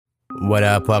What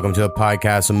up? Welcome to a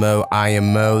podcast of Mo. I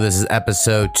am Mo. This is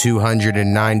episode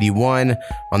 291.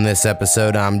 On this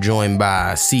episode, I'm joined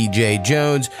by CJ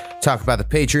Jones. Talk about the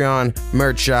Patreon,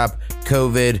 merch shop,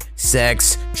 COVID,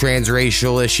 sex,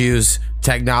 transracial issues,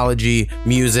 technology,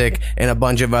 music, and a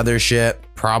bunch of other shit.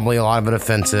 Probably a lot of it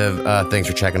offensive. Thanks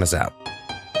for checking us out.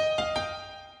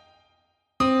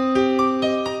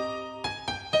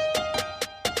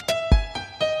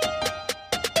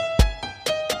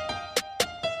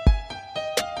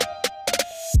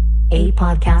 A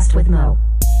podcast with Mo.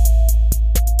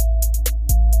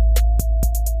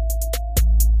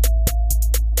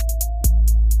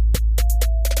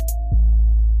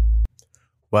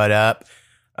 What up?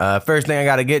 First thing I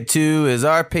got to get to is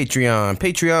our Patreon.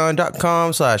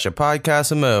 Patreon.com/a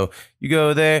podcast of Mo. You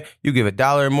go there, you give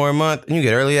 $1 or more a month, and you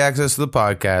get early access to the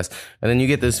podcast. And then you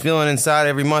get this feeling inside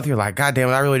every month. You're like, God damn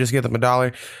it, I really just get them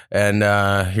 $1. And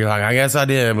you're like, I guess I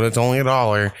did, but it's only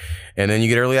 $1. And then you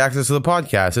get early access to the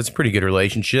podcast. It's a pretty good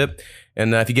relationship.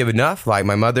 And if you give enough, like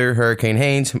my mother, Hurricane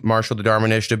Haynes, Marshall the Dharma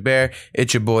Initiative Bear,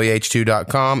 it's your boy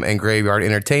H2.com, and Graveyard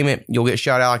Entertainment, you'll get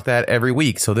shout out like that every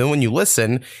week. So then when you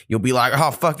listen, you'll be like,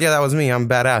 oh, fuck yeah, that was me. I'm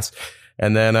badass.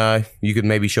 And then you could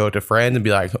maybe show it to friends and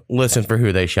be like, listen for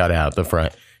who they shout out at the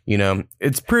front. You know,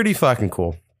 it's pretty fucking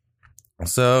cool.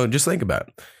 So just think about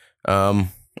it.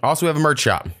 Also, we have a merch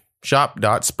shop.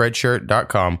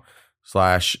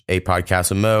 shop.spreadshirt.com/a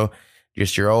podcast of Mo.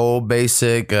 Just your old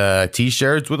basic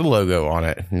t-shirts with a logo on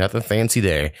it. Nothing fancy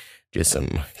there. Just some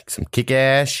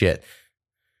kick-ass shit.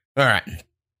 All right.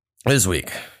 This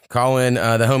week, calling the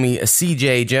homie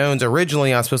CJ Jones.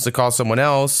 Originally, I was supposed to call someone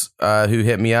else who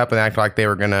hit me up and act like they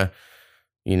were going to,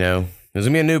 you know, there's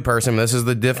going to be a new person. This is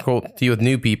the difficulty with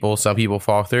new people. Some people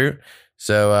fall through.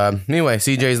 So anyway,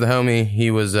 CJ's the homie.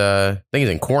 He was, I think he's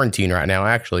in quarantine right now,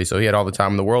 actually. So he had all the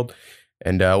time in the world.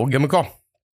 And we'll give him a call.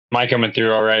 Am I coming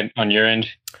through all right on your end?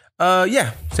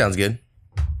 Yeah, sounds good.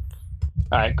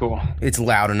 All right, cool. It's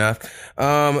loud enough.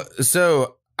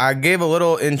 So I gave a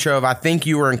little intro of, I think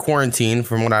you were in quarantine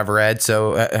from what I've read.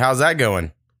 So how's that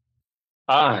going?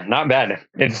 Not bad.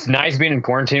 It's nice being in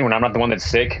quarantine when I'm not the one that's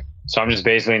sick. So I'm just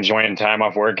basically enjoying time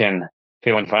off work and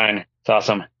feeling fine. It's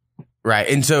awesome. Right.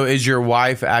 And so is your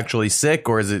wife actually sick,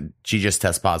 or is it she just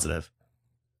test positive?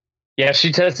 Yeah,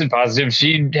 she tested positive.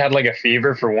 She had like a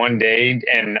fever for one day.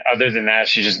 And other than that,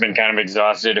 she's just been kind of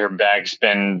exhausted. Her back's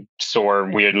been sore,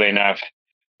 weirdly enough.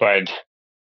 But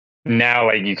now,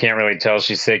 like, you can't really tell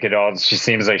she's sick at all. She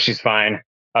seems like she's fine,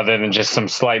 other than just some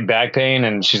slight back pain.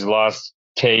 And she's lost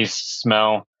taste,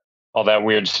 smell, all that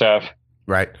weird stuff.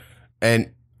 Right.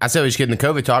 And I said we should get in the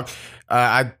COVID talk.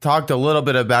 I talked a little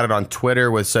bit about it on Twitter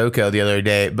with Soko the other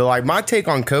day, but like my take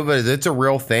on COVID is it's a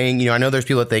real thing. You know, I know there's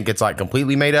people that think it's like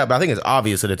completely made up, but I think it's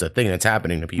obvious that it's a thing that's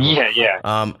happening to people.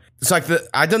 Yeah. It's like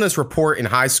I done this report in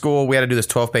high school. We had to do this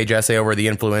 12-page essay over the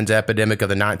influenza epidemic of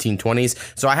the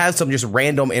 1920s. So I had some just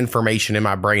random information in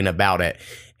my brain about it.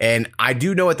 And I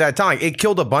do know at that time, it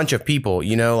killed a bunch of people,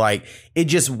 you know, like it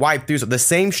just wiped through the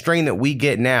same strain that we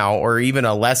get now, or even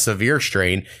a less severe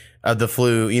strain of the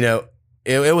flu, you know,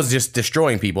 it was just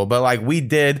destroying people. But like we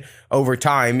did over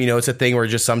time, you know, it's a thing where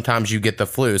just sometimes you get the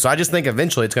flu. So I just think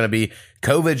eventually it's going to be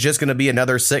COVID's just going to be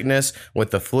another sickness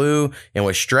with the flu and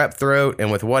with strep throat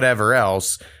and with whatever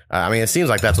else. I mean, it seems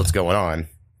like that's what's going on.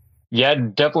 Yeah,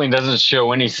 it definitely doesn't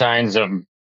show any signs of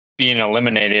being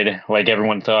eliminated like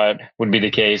everyone thought would be the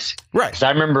case. Right. Because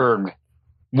I remember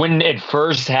when it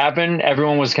first happened,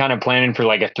 everyone was kind of planning for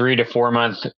like a 3 to 4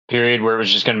 month period where it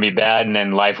was just going to be bad and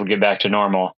then life would get back to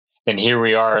normal. And here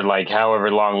we are, like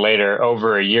however long later,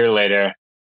 over a year later,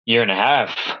 year and a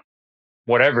half,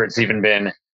 whatever it's even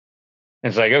been.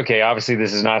 It's like, okay, obviously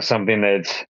this is not something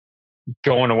that's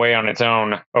going away on its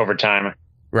own over time.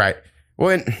 Right.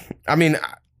 Well, I mean,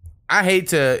 I hate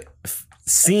to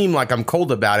seem like I'm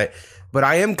cold about it, but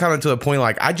I am kind of to the point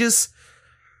like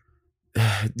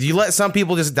do you let some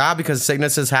people just die because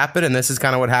sicknesses happen? And this is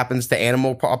kind of what happens to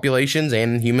animal populations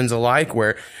and humans alike,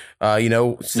 where, you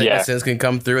know, sicknesses can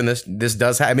come through, and this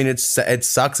does. I mean, it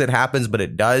sucks. It happens, but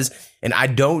it does. And I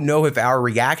don't know if our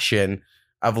reaction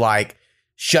of like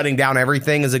shutting down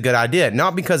everything is a good idea.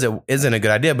 Not because it isn't a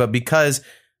good idea, but because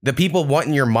the people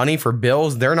wanting your money for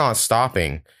bills, they're not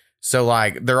stopping. So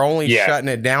like they're only shutting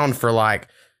it down for like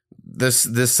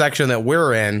this section that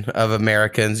we're in of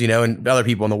Americans, you know, and other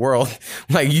people in the world.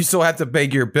 Like you still have to pay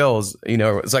your bills, you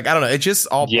know. It's like, I don't know, it's just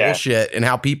all bullshit. And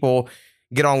how people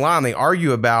get online, they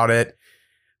argue about it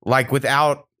like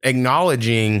without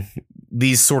acknowledging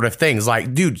these sort of things.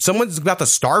 Like, dude, someone's about to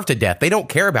starve to death. They don't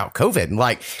care about COVID.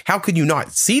 Like, how could you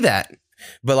not see that?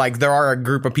 But like there are a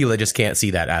group of people that just can't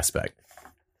see that aspect.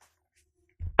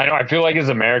 I feel like as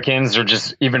Americans or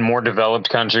just even more developed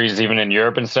countries, even in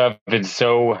Europe and stuff, it's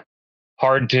so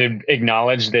hard to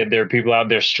acknowledge that there are people out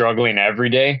there struggling every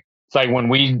day. It's like when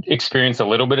we experience a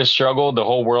little bit of struggle, the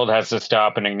whole world has to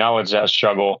stop and acknowledge that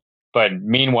struggle. But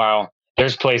meanwhile,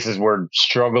 there's places where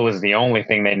struggle is the only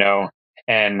thing they know.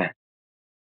 And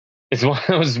it's one of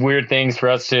those weird things for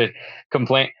us to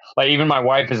complain. Like even my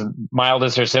wife, as mild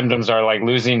as her symptoms are, like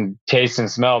losing taste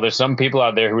and smell. There's some people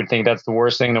out there who would think that's the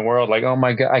worst thing in the world. Like, oh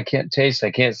my God, I can't taste,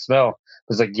 I can't smell.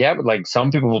 It's like, yeah, but like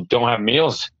some people don't have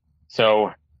meals.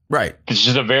 So Right. it's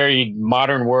just a very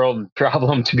modern world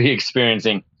problem to be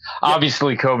experiencing. Yeah.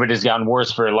 Obviously, COVID has gotten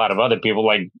worse for a lot of other people.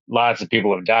 Like lots of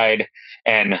people have died,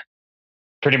 and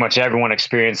pretty much everyone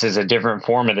experiences a different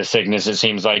form of the sickness. It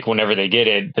seems like whenever they get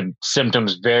it, the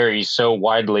symptoms vary so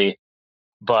widely.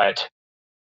 But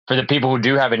for the people who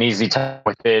do have an easy time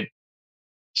with it,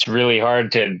 it's really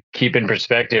hard to keep in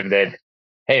perspective that,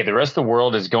 hey, the rest of the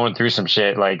world is going through some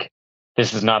shit. Like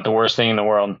this is not the worst thing in the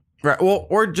world. Right. Well,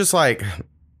 or just like,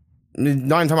 not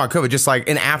even talking about COVID, just like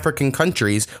in African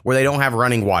countries where they don't have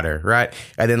running water, right?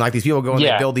 And then like these people go and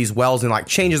they build these wells and like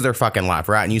changes their fucking life,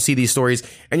 right? And you see these stories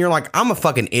and you're like, I'm a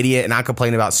fucking idiot and I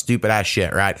complain about stupid ass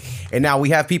shit, right? And now we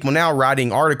have people now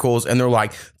writing articles and they're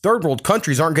like, third world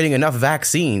countries aren't getting enough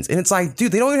vaccines. And it's like,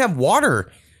 dude, they don't even have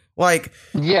water. Like,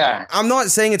 yeah, I'm not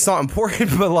saying it's not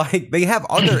important, but like they have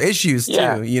other issues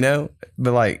too, you know?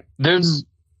 But like, there's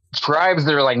tribes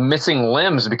that are like missing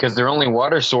limbs because their only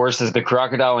water source is the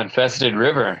crocodile infested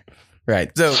river.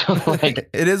 Right. So like,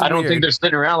 it is. I don't think they're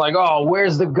sitting around like, oh,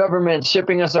 where's the government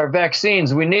shipping us our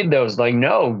vaccines? We need those. Like,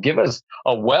 no, give us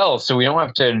a well so we don't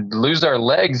have to lose our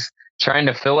legs trying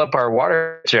to fill up our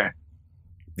water.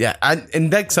 Yeah.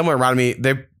 And that somewhere around me,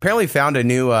 they apparently found a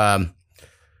new,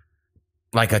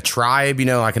 like a tribe, you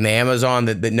know, like in the Amazon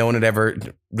that no one had ever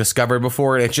discovered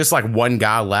before. And it's just like one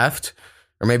guy left.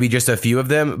 Or maybe just a few of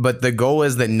them, but the goal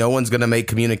is that no one's going to make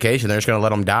communication. They're just going to let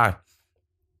them die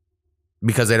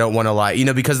because they don't want to like, you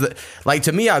know, because like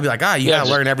to me, I'd be like, you got to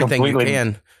learn everything you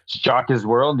can. Shock his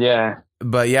world. Yeah.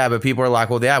 But people are like,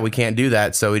 well, yeah, we can't do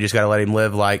that. So we just got to let him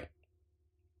live like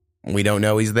we don't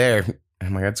know he's there.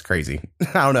 I'm like, that's crazy.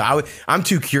 I don't know. I'm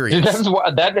too curious.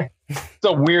 It's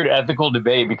a weird ethical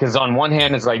debate because on one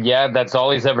hand, it's like, yeah, that's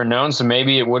all he's ever known. So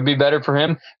maybe it would be better for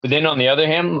him. But then on the other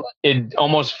hand, it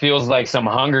almost feels like some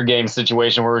Hunger Games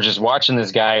situation where we're just watching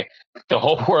this guy. The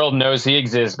whole world knows he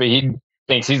exists, but he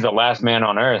thinks he's the last man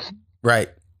on earth. Right.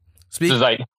 So it's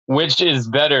like, which is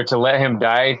better, to let him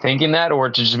die thinking that,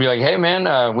 or to just be like, hey,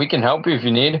 man, we can help you if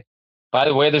you need. By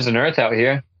the way, there's an earth out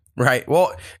here. Right.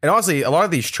 Well, and honestly, a lot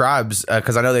of these tribes,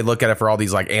 because I know they look at it for all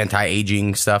these like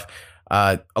anti-aging stuff.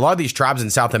 A lot of these tribes in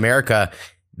South America,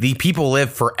 the people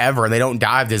live forever and they don't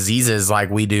die of diseases like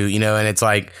we do, you know, and it's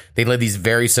like they live these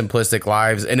very simplistic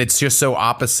lives. And it's just so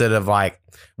opposite of like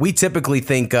we typically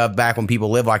think of back when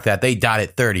people live like that, they died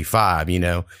at 35, you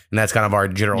know, and that's kind of our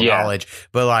general knowledge.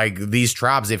 But like these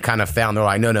tribes, they've kind of found they're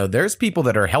like, no, there's people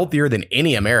that are healthier than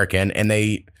any American and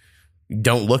they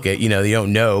don't look it, you know, they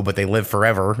don't know, but they live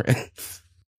forever.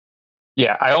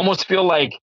 Yeah, I almost feel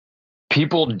like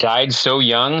people died so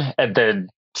young at the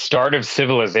start of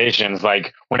civilizations.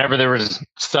 Like whenever there was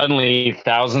suddenly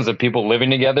thousands of people living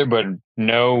together, but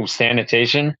no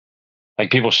sanitation, like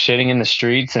people shitting in the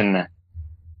streets and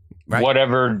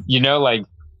whatever, you know, like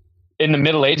in the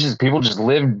Middle Ages, people just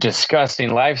lived disgusting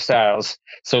lifestyles.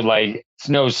 So like, it's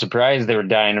no surprise they were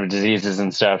dying of diseases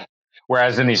and stuff.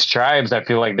 Whereas in these tribes, I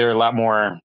feel like they're a lot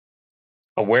more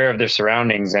aware of their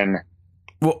surroundings and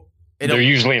they're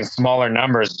usually in smaller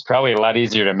numbers. It's probably a lot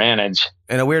easier to manage.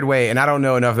 In a weird way, and I don't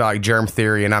know enough about like germ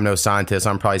theory, and I'm no scientist, so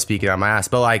I'm probably speaking on my ass,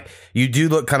 but like you do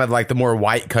look kind of like the more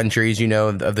white countries, you know,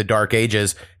 of the dark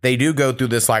ages. They do go through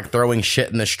this like throwing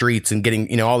shit in the streets and getting,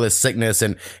 you know, all this sickness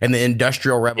and the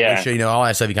industrial revolution, you know, all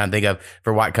that stuff you kind of think of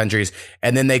for white countries.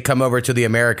 And then they come over to the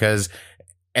Americas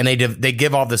and they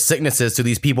give all the sicknesses to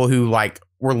these people who like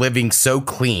were living so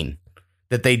clean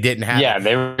that they didn't have. Yeah,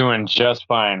 they were doing just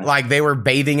fine. Like they were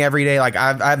bathing every day. Like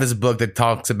I have this book that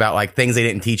talks about like things they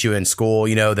didn't teach you in school,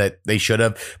 you know, that they should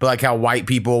have. But like how white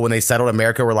people, when they settled in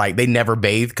America, were like, they never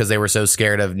bathed because they were so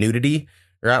scared of nudity,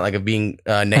 right? Like of being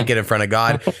naked in front of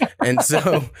God. And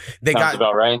so they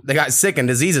got sick and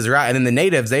diseases, right? And then the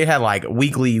natives, they had like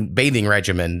weekly bathing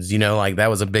regimens, you know, like that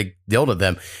was a big deal to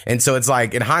them. And so it's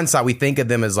like in hindsight, we think of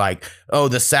them as like, oh,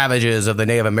 the savages of the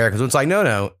Native Americans. It's like,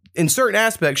 no. In certain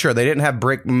aspects, sure, they didn't have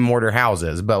brick and mortar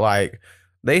houses, but like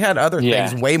they had other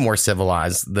things way more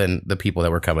civilized than the people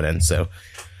that were coming in. So,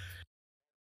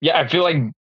 yeah, I feel like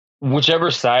whichever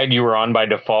side you were on by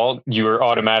default, you were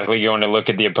automatically going to look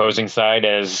at the opposing side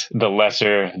as the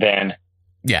lesser than.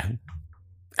 Yeah,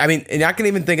 I mean, and I can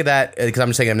even think of that because I'm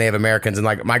just thinking of Native Americans and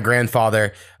like my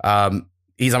grandfather,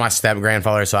 he's my step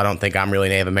grandfather, so I don't think I'm really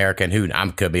Native American.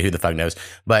 Could be, who the fuck knows?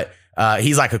 But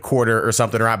he's like a quarter or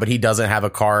something, right? But he doesn't have a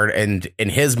card, and in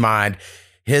his mind,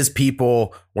 his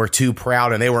people were too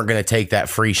proud and they weren't going to take that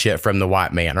free shit from the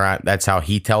white man, right? That's how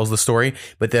he tells the story.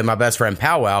 But then my best friend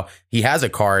Powwow, he has a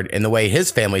card, and the way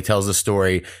his family tells the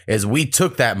story is we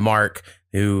took that mark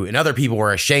and other people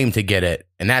were ashamed to get it,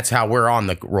 and that's how we're on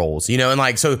the rolls, you know. And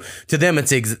like, so to them,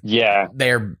 it's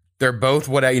they're both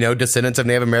descendants of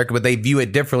Native American, but they view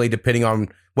it differently depending on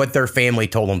what their family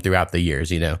told them throughout the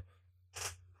years, you know.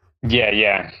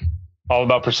 Yeah, all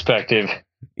about perspective.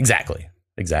 Exactly.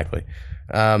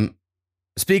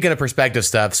 Speaking of perspective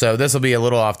stuff, so this will be a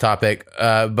little off topic,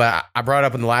 but I brought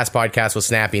up in the last podcast with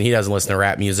Snappy, and he doesn't listen to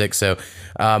rap music. So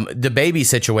the baby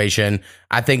situation,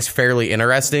 I think, is fairly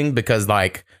interesting because,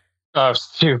 like, oh,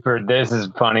 super! This is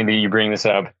funny that you bring this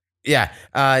up. Yeah.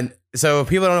 So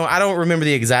people don't know. I don't remember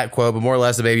the exact quote, but more or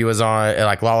less, the baby was on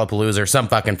like Lollapalooza or some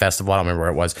fucking festival. I don't remember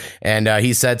where it was, and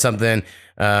he said something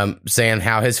saying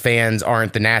how his fans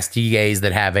aren't the nasty gays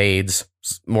that have AIDS,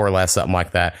 more or less, something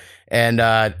like that,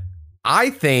 and.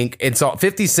 I think it's all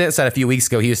 50 Cent said a few weeks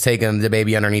ago he was taking the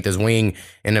baby underneath his wing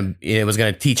and it was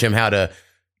going to teach him how to,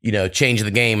 change the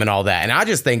game and all that. And I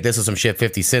just think this is some shit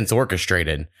 50 Cent's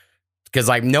orchestrated because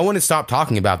like no one has stopped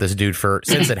talking about this dude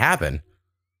since it happened.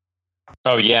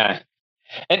 Oh, yeah.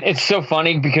 And it's so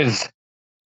funny because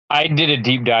I did a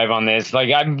deep dive on this.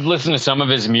 Like I've listened to some of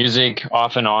his music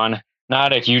off and on.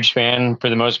 Not a huge fan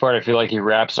for the most part. I feel like he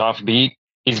raps off beat.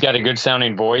 He's got a good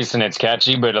sounding voice and it's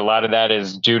catchy, but a lot of that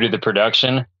is due to the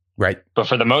production. Right. But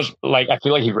for the most, like, I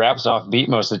feel like he raps off beat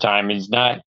most of the time. He's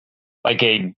not like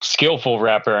a skillful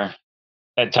rapper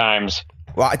at times.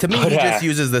 Well, to me, he just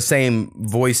uses the same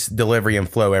voice delivery and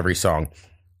flow every song.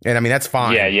 And I mean, that's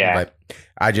fine. Yeah. But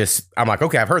I'm like,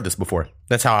 okay, I've heard this before.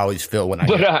 That's how I always feel when I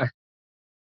hear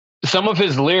it. Some of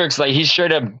his lyrics, like he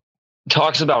straight up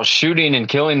talks about shooting and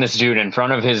killing this dude in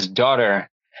front of his daughter.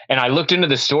 And I looked into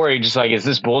the story just like, is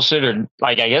this bullshit? Or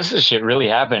like, I guess this shit really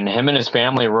happened. Him and his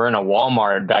family were in a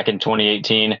Walmart back in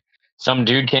 2018. Some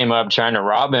dude came up trying to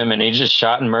rob him and he just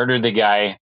shot and murdered the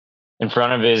guy in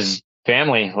front of his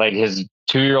family. Like his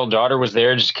 2-year-old daughter was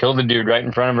there, just killed the dude right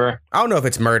in front of her. I don't know if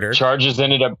it's murder. Charges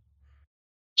ended up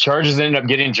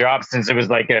getting dropped since it was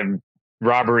like a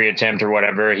robbery attempt or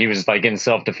whatever. He was like in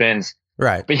self-defense.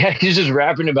 Right. But yeah, he's just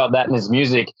rapping about that in his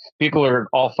music. People are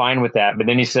all fine with that. But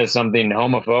then he says something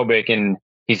homophobic and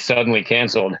he's suddenly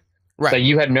canceled. Right. So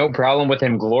you had no problem with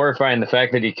him glorifying the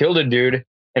fact that he killed a dude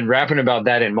and rapping about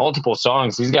that in multiple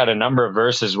songs. He's got a number of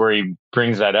verses where he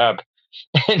brings that up.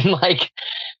 And like,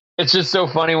 it's just so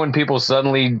funny when people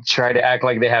suddenly try to act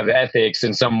like they have ethics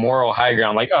and some moral high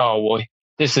ground. Like, oh, well,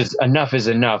 enough is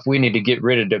enough. We need to get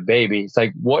rid of the baby. It's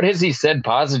like, what has he said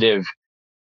positive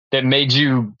that made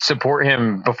you support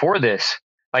him before this?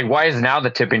 Like, why is now the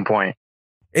tipping point?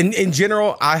 In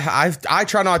general, I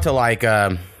try not to like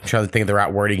I'm trying to think of the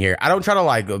right wording here. I don't try to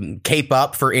like cape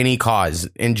up for any cause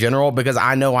in general because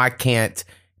I know I can't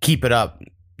keep it up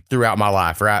throughout my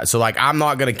life, right? So like I'm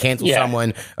not going to cancel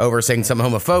someone over saying something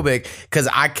homophobic because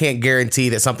I can't guarantee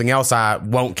that something else I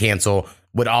won't cancel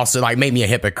would also like make me a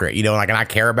hypocrite, like, and I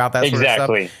care about that sort of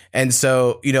stuff. And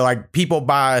so, like people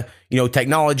buy,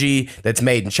 technology that's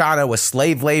made in China with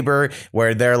slave labor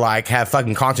where they're like have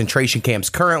fucking concentration camps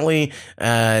currently.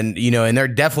 And, and they're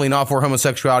definitely not for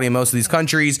homosexuality in most of these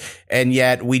countries. And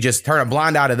yet we just turn a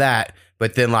blind eye to that.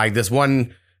 But then like this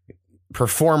one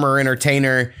performer,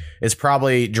 entertainer is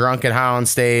probably drunk and high on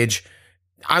stage.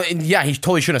 He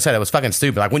totally shouldn't have said it. It was fucking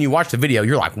stupid. Like when you watch the video,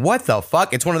 you're like, what the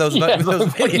fuck? It's one of those, those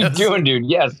videos. What are you doing, dude?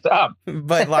 Yeah, stop.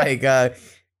 But like,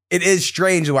 it is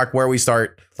strange, like where we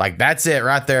start, like, that's it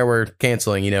right there. We're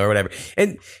canceling, or whatever.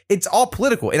 And it's all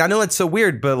political. And I know it's so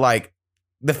weird, but like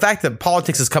the fact that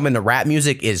politics has come into rap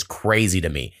music is crazy to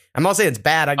me. I'm not saying it's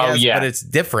bad, I guess, but it's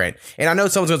different. And I know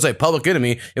someone's going to say Public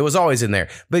Enemy. It was always in there,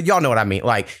 but y'all know what I mean.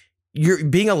 Like, you're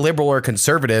being a liberal or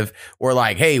conservative or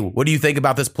like, hey, what do you think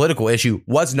about this political issue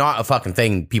was not a fucking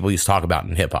thing people used to talk about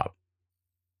in hip hop.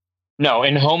 No,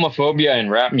 and homophobia in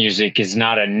rap music is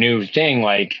not a new thing.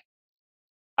 Like,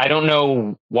 I don't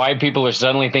know why people are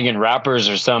suddenly thinking rappers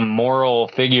are some moral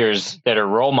figures that are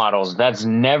role models. That's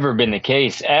never been the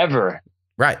case ever.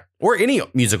 Right. Or any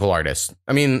musical artist.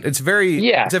 I mean, it's a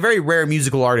very rare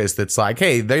musical artist that's like,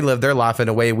 hey, they live their life in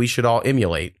a way we should all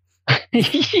emulate.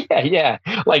 Yeah.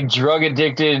 Like drug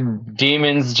addicted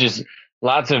demons, just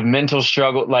lots of mental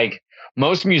struggle. Like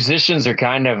most musicians are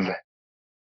kind of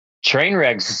train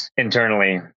wrecks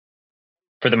internally.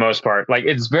 for the most part. Like,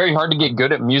 it's very hard to get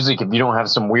good at music if you don't have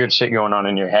some weird shit going on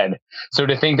in your head. So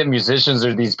to think that musicians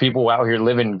are these people out here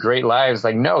living great lives,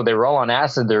 like, no, they're all on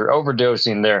acid, they're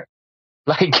overdosing, they're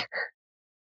like,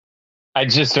 I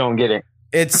just don't get it.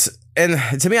 And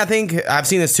to me, I think I've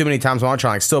seen this too many times on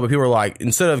Tron, like still, but people are like,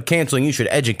 instead of canceling, you should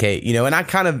educate, you know, and I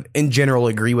kind of in general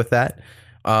agree with that.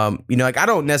 You know, like I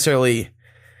don't necessarily,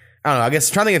 I don't know, I guess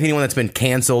I'm trying to think of anyone that's been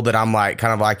canceled that I'm like,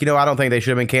 kind of like, you know, I don't think they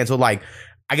should have been canceled. Like,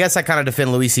 I guess I kind of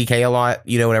defend Louis C.K. a lot,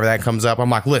 you know, whenever that comes up. I'm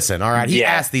like, listen, all right, he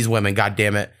asked these women, God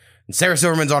damn it. And Sarah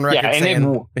Silverman's on record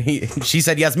saying she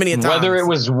said yes many a times. Whether it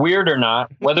was weird or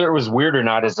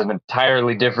not is an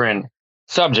entirely different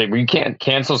subject. You can't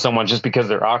cancel someone just because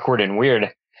they're awkward and weird.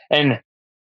 And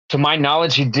to my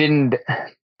knowledge,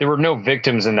 there were no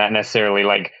victims in that necessarily.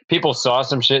 Like, people saw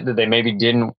some shit that they maybe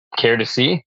didn't care to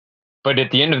see. But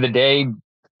at the end of the day,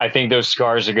 I think those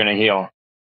scars are going to heal.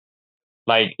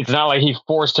 Like, it's not like he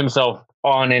forced himself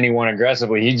on anyone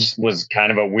aggressively. He just was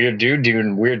kind of a weird dude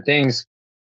doing weird things,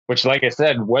 which, like I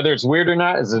said, whether it's weird or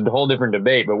not is a whole different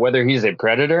debate. But whether he's a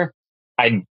predator,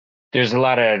 there's a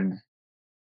lot of,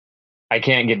 I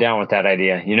can't get down with that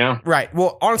idea, you know? Right.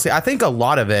 Well, honestly, I think a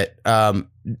lot of it,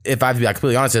 if I have to be like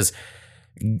completely honest, is,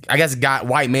 I guess,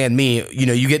 white man me, you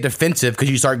know, you get defensive because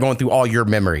you start going through all your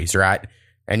memories, right?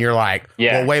 And you're like,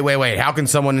 well, wait. How can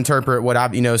someone interpret what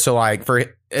I've, you know, so like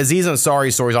for Aziz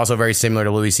Ansari's story is also very similar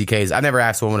to Louis C.K.'s. I never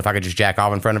asked a woman if I could just jack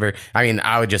off in front of her. I mean,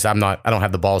 I don't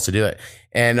have the balls to do it.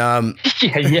 And,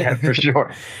 yeah, for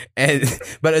sure.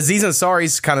 But Aziz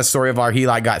Ansari's kind of story of like, he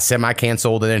like got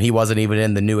semi-canceled and then he wasn't even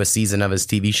in the newest season of his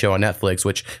TV show on Netflix,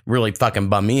 which really fucking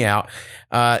bummed me out.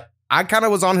 I kind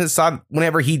of was on his side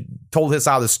whenever he told his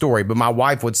side of the story, but my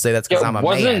wife would say that's because I'm a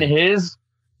man.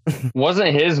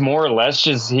 Wasn't his more or less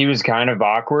just he was kind of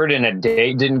awkward and a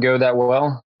date didn't go that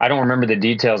well? I don't remember the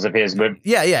details of his, but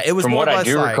yeah, it was from more what I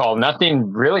do like, recall,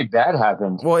 nothing really bad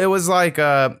happened. Well, it was like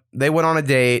they went on a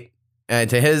date,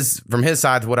 and from his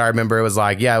side, what I remember, it was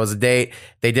like, yeah, it was a date.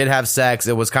 They did have sex.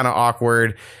 It was kind of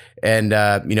awkward, and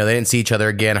you know, they didn't see each other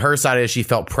again. Her side is she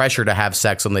felt pressure to have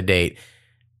sex on the date.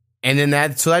 And then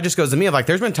that just goes to me of like,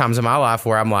 there's been times in my life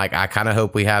where I'm like, I kind of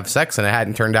hope we have sex, and it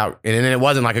hadn't turned out, and then it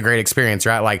wasn't like a great experience,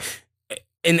 right? Like,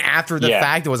 and after the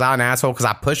fact, it was I an asshole because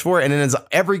I pushed for it, and then it's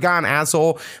every guy an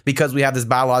asshole because we have this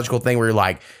biological thing where you're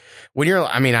like, when you're,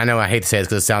 I mean, I know I hate to say this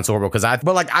because it sounds horrible,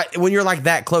 when you're like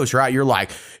that close, right? You're like,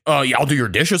 oh yeah, I'll do your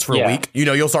dishes for a week. You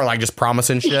know, you'll start like just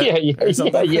promising shit.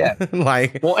 Yeah.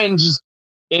 Like, well, and just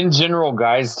in general,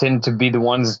 guys tend to be the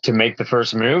ones to make the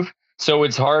first move, so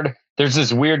it's hard. There's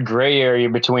this weird gray area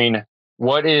between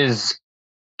what is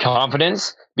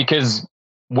confidence, because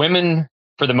women,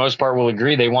 for the most part, will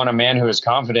agree they want a man who is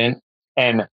confident,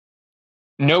 and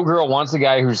no girl wants a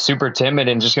guy who's super timid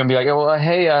and just going to be like, oh, well,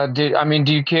 hey,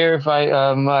 do you care if I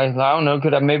don't know,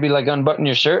 could I maybe like unbutton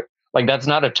your shirt? Like, that's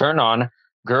not a turn on.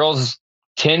 Girls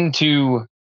tend to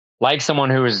like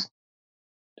someone who is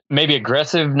maybe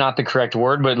aggressive, not the correct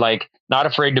word, but like not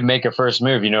afraid to make a first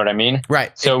move. You know what I mean?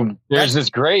 Right. So there's this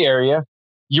gray area.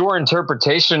 Your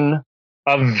interpretation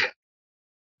of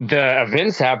the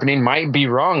events happening might be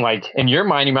wrong. Like, in your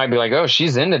mind, you might be like, oh,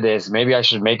 she's into this. Maybe I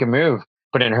should make a move.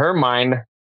 But in her mind,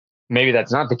 maybe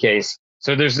that's not the case.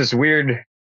 So there's this weird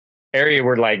area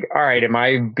where like, all right, am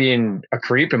I being a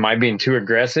creep? Am I being too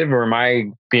aggressive? Or am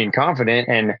I being confident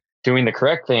and doing the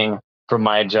correct thing from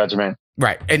my judgment?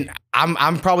 Right. And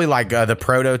I'm probably like the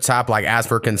prototype, like ask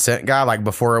for consent guy, like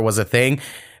before it was a thing,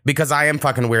 because I am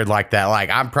fucking weird like that.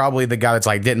 Like, I'm probably the guy that's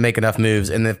like, didn't make enough moves.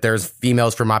 And if there's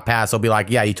females from my past, they'll be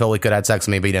like, yeah, you totally could have had sex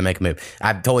with me, but you didn't make a move.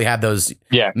 I totally have those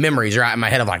memories right in my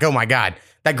head of like, oh my God,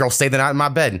 that girl stayed the night in my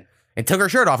bed and took her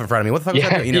shirt off in front of me. What the fuck was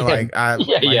that? You know, I'm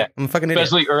a fucking idiot.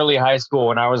 Especially early high school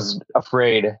when I was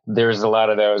afraid, there's a lot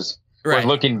of those. Right.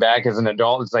 Looking back as an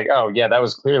adult, it's like, oh yeah, that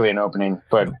was clearly an opening.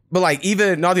 But like,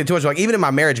 even not to get too much, like even in my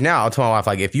marriage now, I'll tell my wife,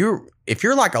 like, if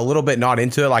you're like a little bit not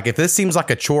into it, like if this seems like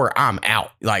a chore, I'm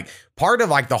out. Like, part of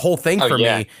like the whole thing for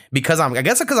me, because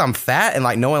I'm fat and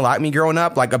like no one liked me growing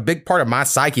up, like a big part of my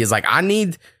psyche is like, I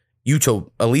need you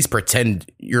to at least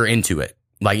pretend you're into it.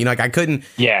 Like, you know, like I couldn't.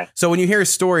 Yeah. So when you hear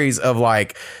stories of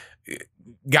like,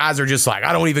 guys are just like,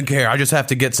 I don't even care, I just have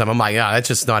to get some. I'm like, yeah, that's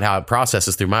just not how it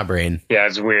processes through my brain. Yeah,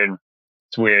 it's weird.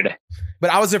 It's weird. But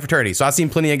I was in fraternity, so I've seen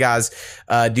plenty of guys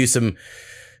do some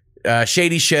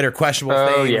shady shit or questionable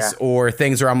things or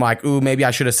things where I'm like, ooh, maybe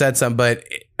I should have said something. But,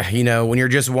 you know, when you're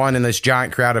just one in this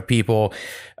giant crowd of people,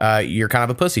 you're kind of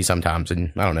a pussy sometimes.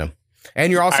 And I don't know.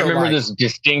 And you're also, I remember this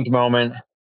distinct moment.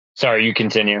 Sorry, you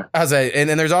continue. And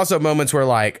then there's also moments where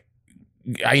like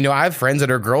you know, I have friends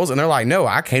that are girls and they're like, no,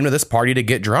 I came to this party to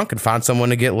get drunk and find someone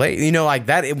to get laid. You know, like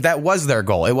that was their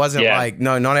goal. It wasn't like,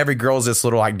 no, not every girl's this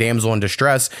little like damsel in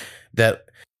distress that.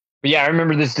 Yeah, I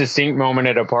remember this distinct moment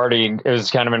at a party. It was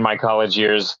kind of in my college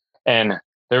years. And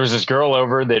there was this girl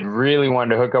over that really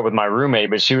wanted to hook up with my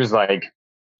roommate, but she was like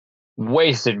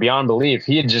wasted beyond belief.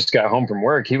 He had just got home from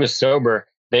work. He was sober.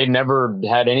 They'd never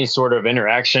had any sort of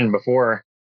interaction before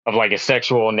of like a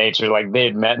sexual nature. Like they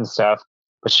had met and stuff,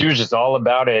 but she was just all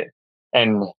about it.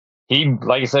 And he,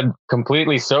 like I said,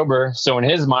 completely sober. So in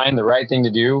his mind, the right thing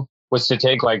to do was to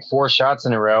take like 4 shots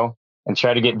in a row and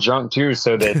try to get drunk too,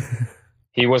 so that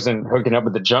he wasn't hooking up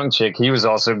with the drunk chick. He was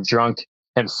also drunk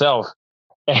himself.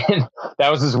 And that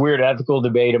was this weird ethical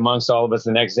debate amongst all of us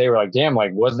the next day. We're like, damn,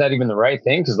 like, was that even the right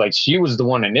thing? Because like she was the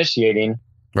one initiating.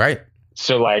 Right.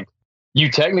 So like you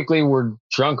technically were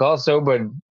drunk also, but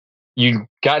you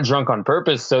got drunk on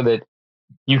purpose so that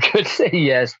you could say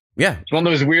yes. Yeah. It's one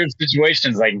of those weird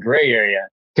situations, like gray area.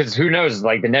 Because who knows,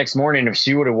 like the next morning, if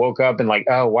she would have woke up and like,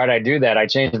 oh, why'd I do that? I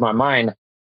changed my mind.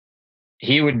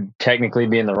 He would technically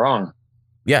be in the wrong.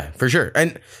 Yeah, for sure.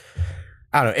 And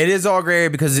I don't know. It is all gray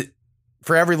because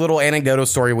for every little anecdotal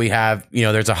story we have, you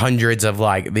know, there's hundreds of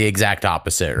like the exact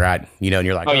opposite, right? You know, and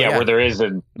you're like, oh yeah, where there is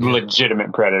a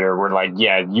legitimate predator. We're like,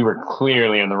 yeah, you were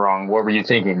clearly in the wrong. What were you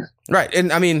thinking? Right.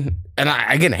 And I mean, and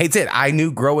I, again, hate it. I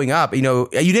knew growing up, you know,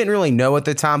 you didn't really know at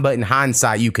the time, but in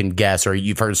hindsight, you can guess, or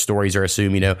you've heard stories or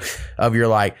assume, you know, of you're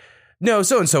like, no,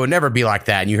 so-and-so would never be like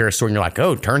that. And you hear a story and you're like,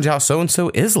 oh, turns out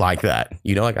so-and-so is like that.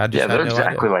 You know, like I just, they're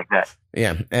exactly like that.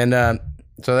 Yeah. And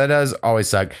so that does always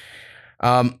suck.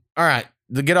 All right.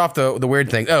 To get off the weird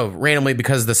thing. Oh, randomly,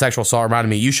 because the sexual assault reminded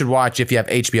me, you should watch, if you have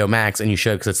HBO Max, and you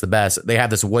should because it's the best. They have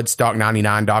this Woodstock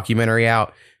 99 documentary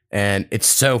out, and it's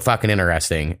so fucking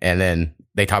interesting. And then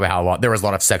they talk about how there was a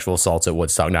lot of sexual assaults at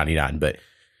Woodstock 99, but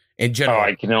in general,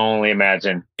 I can only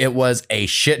imagine. It was a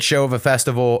shit show of a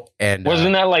festival. And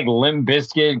wasn't that like Limp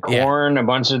Bizkit, Korn, a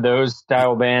bunch of those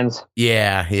style bands?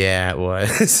 Yeah, it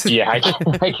was. Yeah,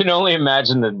 I can only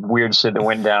imagine the weird shit that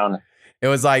went down. It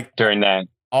was like during that.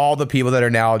 All the people that are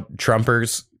now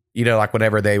Trumpers, you know, like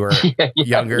whenever they were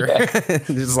younger,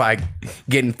 just like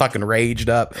getting fucking raged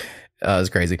up. It was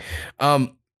crazy. But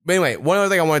anyway, one other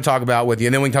thing I want to talk about with you,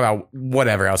 and then we can talk about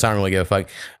whatever else. I don't really give a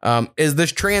fuck. Is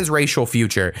this transracial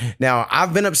future? Now,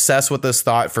 I've been obsessed with this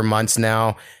thought for months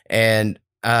now, and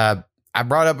I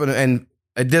brought up in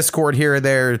a Discord here or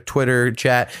there, Twitter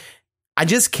chat. I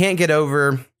just can't get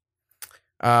over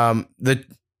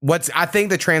I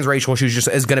think the transracial issue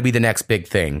is going to be the next big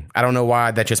thing. I don't know why.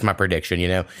 That's just my prediction, you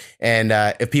know? And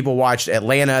if people watched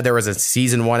Atlanta, there was a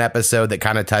season 1 episode that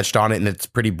kind of touched on it, and it's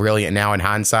pretty brilliant now in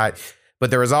hindsight. But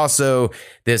there was also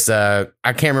this, I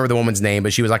can't remember the woman's name,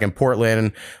 but she was like in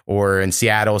Portland or in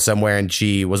Seattle somewhere, and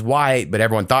she was white, but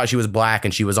everyone thought she was black,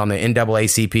 and she was on the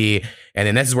NAACP. And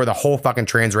then this is where the whole fucking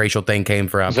transracial thing came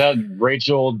from. Is that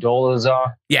Rachel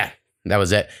Dolezal? Yeah, that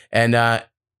was it. And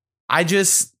I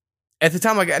just... At the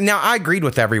time, like, now I agreed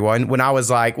with everyone when I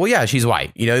was like, well, yeah, she's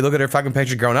white. You know, you look at her fucking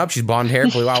picture growing up, she's blonde hair,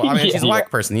 blue eyes. I mean, she's a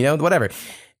black person, you know, whatever.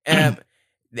 And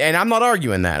I'm not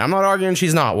arguing that. I'm not arguing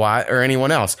she's not white or anyone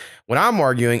else. What I'm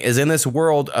arguing is in this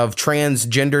world of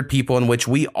transgendered people in which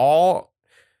we all,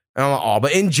 not all,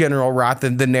 but in general, right,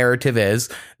 the narrative is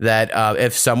that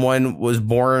if someone was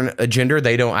born a gender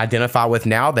they don't identify with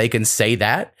now, they can say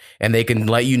that, and they can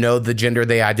let you know the gender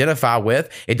they identify with.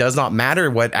 It does not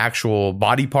matter what actual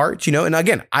body parts, you know. And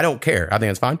again, I don't care. I think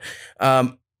it's fine.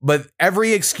 But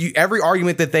every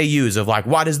argument that they use of like,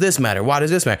 why does this matter? Why does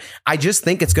this matter? I just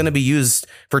think it's going to be used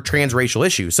for transracial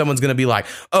issues. Someone's going to be like,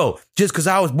 oh, just because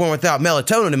I was born without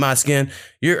melatonin in my skin,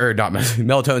 or not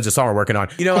melatonin's a song we're working on.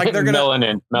 You know, like they're going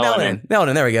to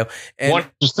melanin. There we go. And one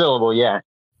syllable, yeah.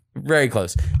 Very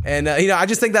close. And, you know, I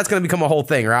just think that's going to become a whole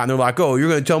thing, right? And they're like, oh, you're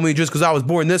going to tell me just because I was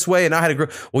born this way and I had to grow.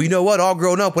 Well, you know what? All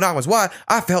growing up when I was white,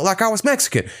 I felt like I was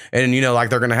Mexican. And, you know,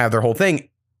 like they're going to have their whole thing.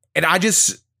 And I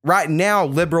just, right now,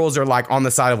 liberals are like on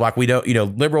the side of like, we don't, you know,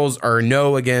 liberals are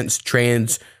no against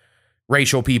trans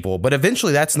racial people. But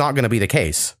eventually that's not going to be the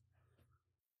case.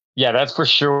 Yeah, that's for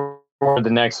sure the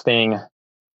next thing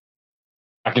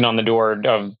knocking on the door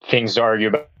of things to argue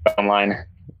about online.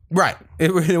 Right.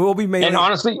 It will be made. And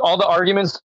honestly, all the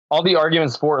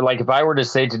arguments for, like, if I were to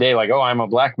say today, like, oh, I'm a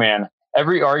black man,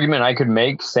 every argument I could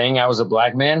make saying I was a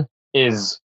black man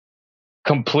is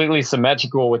completely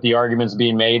symmetrical with the arguments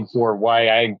being made for why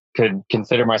I could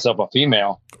consider myself a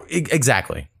female.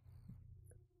 Exactly.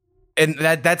 And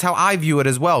that's how I view it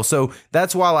as well. So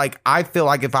that's why, like, I feel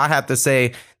like if I have to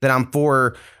say that I'm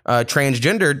for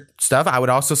transgendered stuff, I would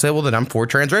also say, well, that I'm for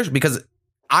transracial, because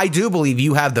I do believe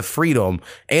you have the freedom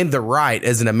and the right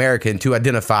as an American to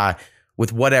identify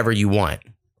with whatever you want.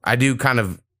 I do kind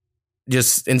of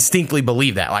just instinctively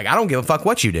believe that. Like, I don't give a fuck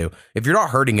what you do. If you're not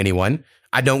hurting anyone,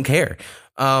 I don't care.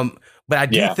 But I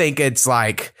do think it's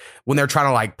like when they're trying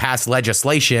to like pass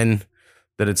legislation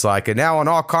that it's like, and now on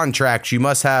all contracts, you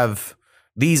must have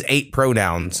these 8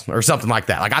 pronouns or something like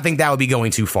that. Like, I think that would be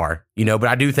going too far, you know, but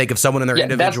I do think if someone in their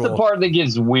individual. That's the part that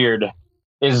gets weird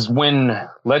is when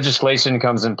legislation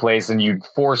comes in place and you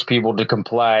force people to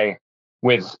comply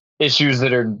with issues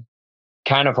that are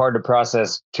kind of hard to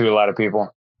process to a lot of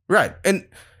people. Right. And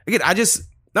again,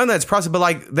 none of that's processed, but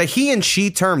like the he and she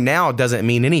term now doesn't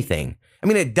mean anything. I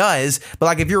mean, it does, but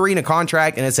like if you're reading a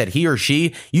contract and it said he or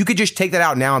she, you could just take that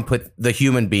out now and put the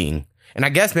human being. And I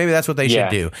guess maybe that's what they should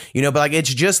do, you know, but like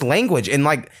it's just language and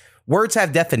like words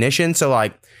have definition. So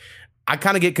like I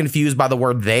kind of get confused by the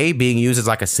word they being used as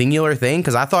like a singular thing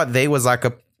because I thought they was like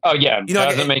a. Oh, yeah. You know,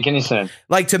 doesn't make any sense.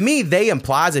 Like to me, they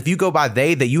implies if you go by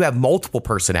they that you have multiple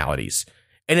personalities.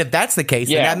 And if that's the case,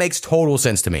 then that makes total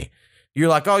sense to me. You're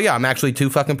like, oh, yeah, I'm actually 2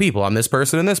 fucking people. I'm this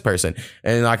person and this person.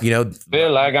 And like, you know,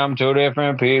 feel like I'm 2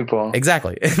 different people.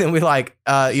 Exactly. And then we like,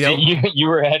 you know, you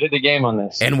were ahead of the game on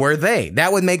this. And we're they.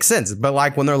 That would make sense. But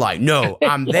like when they're like, no,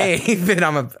 I'm they, then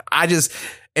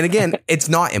and again, it's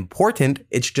not important.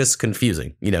 It's just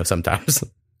confusing, you know, sometimes.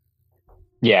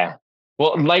 Yeah.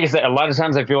 Well, like I said, a lot of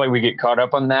times I feel like we get caught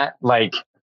up on that. Like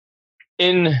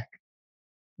in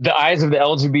the eyes of the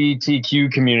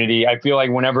LGBTQ community, I feel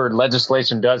like whenever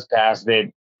legislation does pass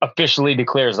that officially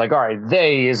declares like, all right,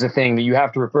 they is a thing that you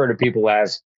have to refer to people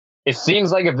as, it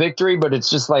seems like a victory, but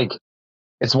it's just like,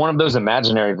 it's one of those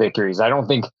imaginary victories. I don't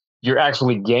think you're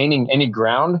actually gaining any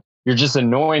ground. You're just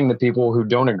annoying the people who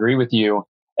don't agree with you.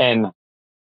 And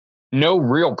no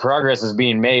real progress is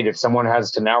being made if someone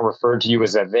has to now refer to you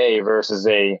as a they versus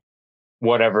a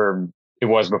whatever it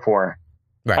was before.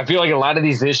 Right. I feel like a lot of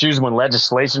these issues, when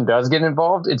legislation does get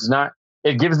involved,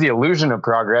 it gives the illusion of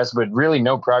progress, but really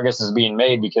no progress is being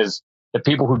made because the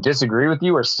people who disagree with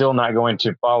you are still not going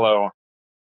to follow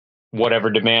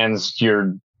whatever demands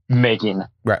you're making.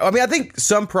 Right. I mean, I think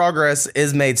some progress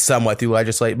is made somewhat through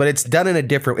legislation, but it's done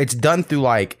it's done through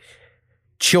like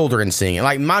children seeing it.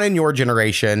 Like mine and your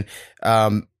generation,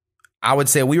 I would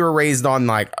say we were raised on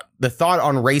like the thought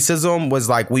on racism was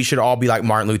like we should all be like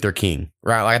Martin Luther King,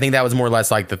 right? Like I think that was more or less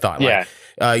like the thought. Yeah.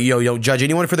 Like, you don't judge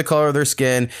anyone for the color of their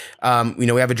skin. We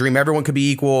have a dream everyone could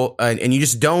be equal, and you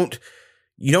just don't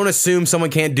assume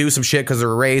someone can't do some shit because of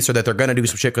race or that they're going to do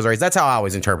some shit because of race. That's how I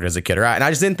always interpreted as a kid, right? And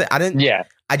I just didn't. Yeah.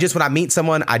 I just when I meet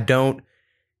someone, I don't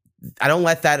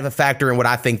let that factor in what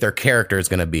I think their character is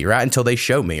going to be, right? Until they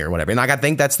show me or whatever. And like I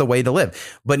think that's the way to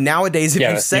live. But nowadays, if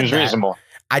you said that, reasonable.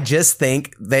 I just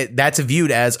think that that's viewed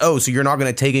as, oh, so you're not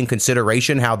going to take in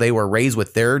consideration how they were raised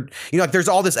with their, like there's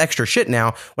all this extra shit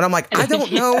now. When I'm like, I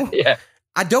don't know.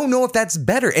 I don't know if that's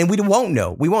better. And we won't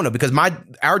know. We won't know because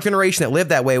our generation that lived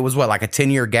that way was like a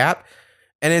 10-year gap.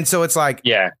 And then so it's like,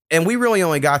 and we really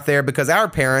only got there because our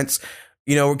parents,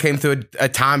 came through a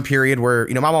time period where,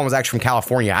 my mom was actually from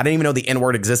California. I didn't even know the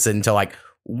N-word existed until like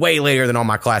way later than all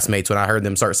my classmates when I heard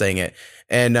them start saying it.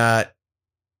 And,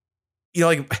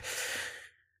 like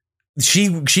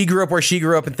she grew up where she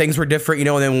grew up and things were different,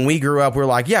 and then when we grew up, we're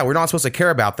like, yeah, we're not supposed to care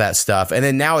about that stuff. And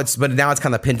then now it's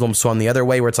kind of pendulum swung the other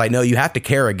way where it's like, no, you have to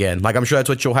care again. Like, I'm sure that's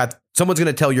what someone's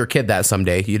going to tell your kid that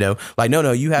someday, like,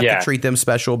 no, you have to treat them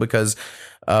special because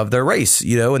of their race,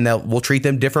 and we'll treat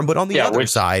them different, but on the other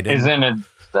side. Isn't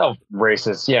itself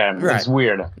racist. Yeah. Right. It's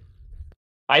weird.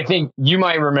 I think you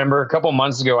might remember a couple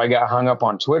months ago, I got hung up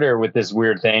on Twitter with this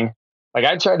weird thing. Like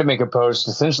I tried to make a post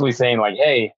essentially saying like,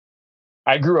 hey,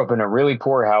 I grew up in a really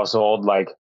poor household. Like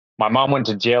my mom went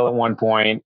to jail at one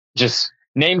point, just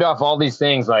named off all these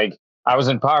things. Like I was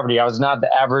in poverty. I was not the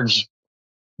average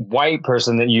white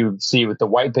person that you see with the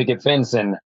white picket fence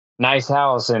and nice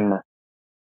house. And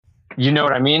you know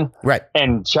what I mean? Right.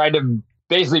 And tried to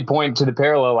basically point to the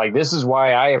parallel. Like this is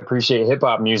why I appreciate hip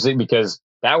hop music, because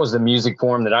that was the music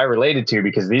form that I related to,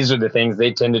 because these are the things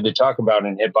they tended to talk about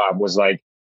in hip hop was like,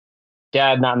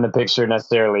 dad not in the picture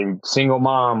necessarily, single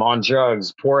mom on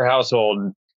drugs, poor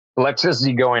household,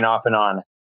 electricity going off and on.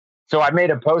 So I made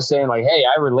a post saying like, hey,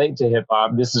 I relate to hip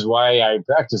hop. This is why I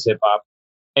practice hip hop.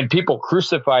 And people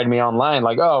crucified me online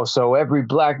like, oh, so every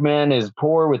black man is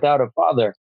poor without a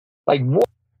father. Like, what?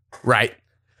 Right.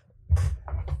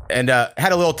 And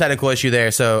had a little technical issue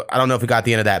there. So I don't know if we got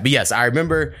the end of that. But yes, I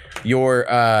remember your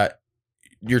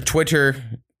Twitter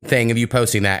thing of you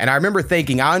posting that. And I remember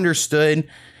thinking I understood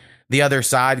the other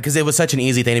side because it was such an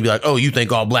easy thing to be like, oh, you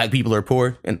think all black people are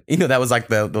poor? And, that was like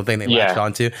the thing they latched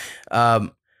onto.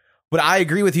 But I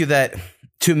agree with you that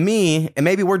to me, and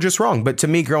maybe we're just wrong, but to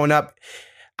me growing up,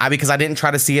 because I didn't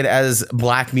try to see it as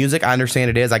black music. I understand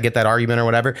it is. I get that argument or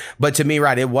whatever. But to me,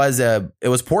 right, it was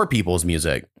poor people's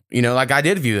music. You know, like I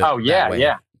did view it. Oh yeah, that way.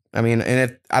 yeah. I mean, and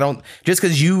if I don't, just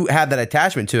because you have that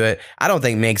attachment to it, I don't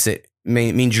think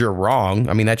means you're wrong.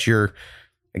 I mean, that's your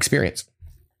experience.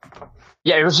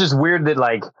 Yeah, it was just weird that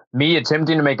like me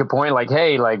attempting to make a point, like,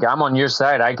 hey, like I'm on your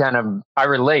side. I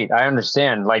relate. I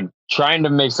understand. Like trying to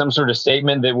make some sort of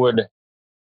statement that would,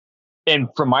 and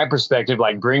from my perspective,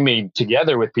 like bring me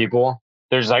together with people.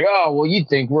 There's like, oh, well, you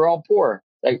think we're all poor.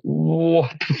 Like,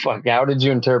 what the fuck? How did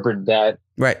you interpret that?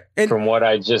 Right. From what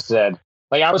I just said?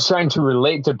 Like I was trying to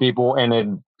relate to people and it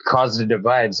caused a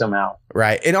divide somehow.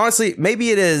 Right. And honestly, maybe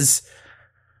it is,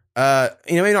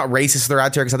 maybe not racist they're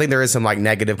out there, because I think there is some like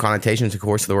negative connotations, of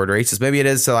course, to the word racist. Maybe it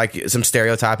is like some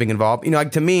stereotyping involved. You know,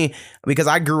 like to me, because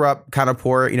I grew up kind of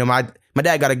poor, you know, my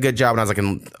dad got a good job when I was like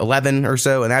in 11 or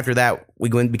so. And after that, we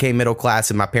became middle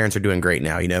class and my parents are doing great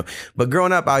now, you know. But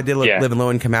growing up, I did live in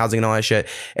low income housing and all that shit.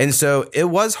 And so it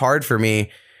was hard for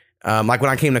me, like when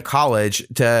I came to college,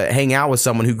 to hang out with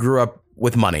someone who grew up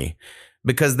with money,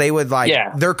 because they would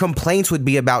their complaints would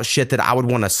be about shit that I would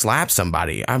want to slap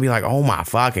somebody. I'd be like, oh my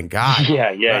fucking God.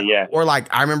 Yeah. Or like,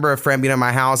 I remember a friend being at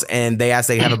my house and they asked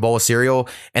they have a bowl of cereal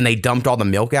and they dumped all the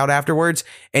milk out afterwards.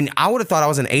 And I would have thought I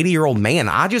was an 80-year-old man.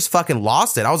 I just fucking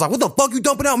lost it. I was like, what the fuck, you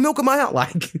dumping out milk in my house?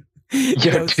 Like,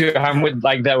 yeah, dude, I'm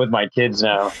like that with my kids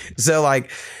now. So like,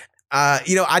 I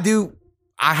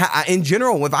in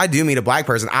general, if I do meet a black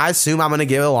person, I assume I'm going to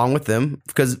get along with them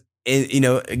because,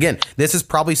 again, this is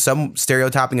probably some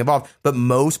stereotyping involved, but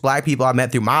most black people I've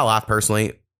met through my life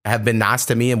personally have been nice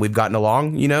to me and we've gotten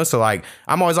along, so like,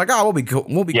 I'm always like, oh,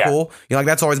 we'll be cool. Like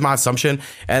that's always my assumption.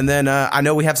 And then, I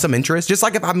know we have some interest, just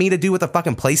like if I meet a dude with a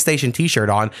fucking PlayStation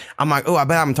t-shirt on, I'm like, oh, I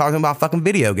bet I'm talking about fucking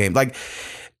video games. Like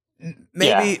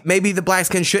maybe the black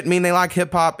skin shouldn't mean they like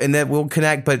hip hop and that we'll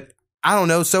connect, but I don't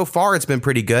know. So far, it's been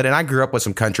pretty good. And I grew up with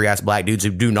some country ass black dudes who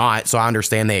do not. So I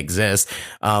understand they exist.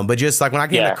 But just like when I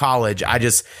came to college, I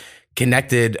just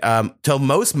connected to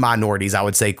most minorities, I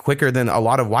would say, quicker than a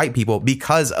lot of white people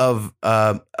because of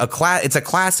it's a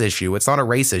class issue. It's not a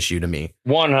race issue to me.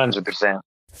 100%.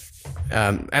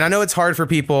 And I know it's hard for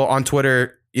people on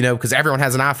Twitter, because everyone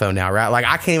has an iPhone now, right? Like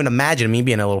I can't even imagine me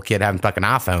being a little kid having a fucking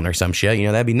iPhone or some shit.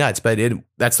 That'd be nuts. But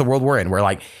that's the world we're in. We're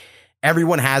like,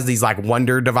 everyone has these like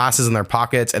wonder devices in their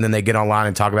pockets, and then they get online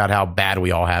and talk about how bad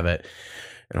we all have it.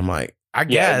 And I'm like, I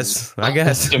guess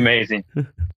it's amazing.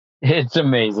 It's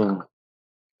amazing.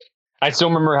 I still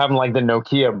remember having like the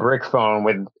Nokia brick phone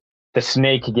with the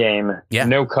Snake game. Yeah.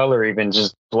 No color, even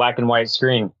just black and white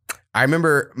screen. I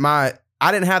remember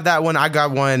I didn't have that one. I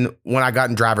got one when I got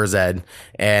in driver's ed,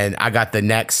 and I got the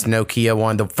next Nokia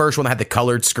one. The first one had the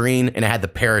colored screen and it had the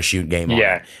parachute game on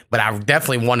it. But I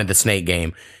definitely wanted the Snake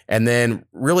game. And then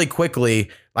really quickly,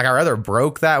 like I rather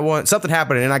broke that one. Something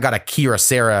happened and I got a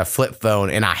Kyocera flip phone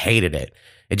and I hated it.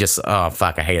 It just, oh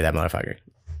fuck, I hated that motherfucker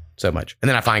so much. And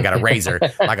then I finally got a Razor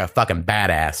like a fucking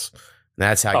badass. And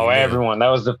that's how everyone, that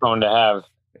was the phone to have.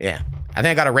 Yeah. I think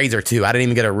I got a Razor 2. I didn't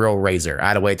even get a real Razor. I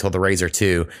had to wait till the Razor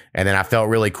 2. And then I felt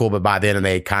really cool, but by then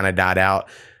they kind of died out.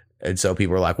 And so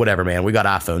people were like, whatever, man, we got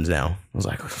iPhones now. I was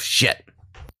like, oh, shit.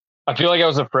 I feel like I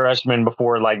was a freshman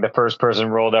before like the first person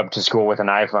rolled up to school with an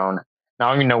iPhone. Now,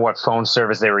 I don't even know what phone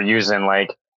service they were using.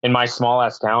 Like in my small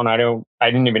ass town, I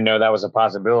didn't even know that was a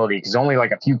possibility because only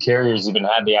like a few carriers even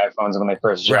had the iPhones when they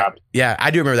first dropped. Right. Yeah,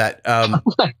 I do remember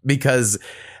that because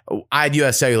I had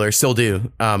US Cellular, still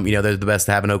do. They're the best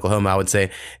to have in Oklahoma, I would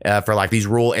say, for like these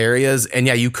rural areas. And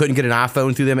yeah, you couldn't get an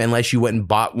iPhone through them unless you went and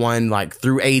bought one like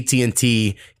through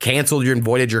AT&T, canceled and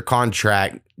voided your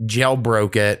contract,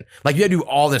 jailbroke it. Like you had to do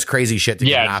all this crazy shit to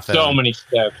get an iPhone. So many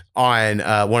steps on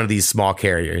one of these small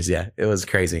carriers. Yeah, it was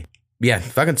crazy. Yeah,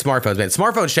 fucking smartphones, man.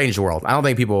 Smartphones changed the world. I don't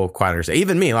think people quite understand.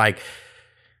 Even me, like,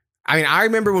 I mean, I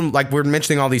remember when like we're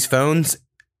mentioning all these phones.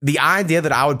 The idea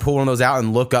that I would pull one of those out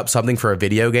and look up something for a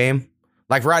video game,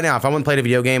 like right now, if I went and played a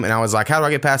video game and I was like, how do I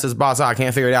get past this boss? Oh, I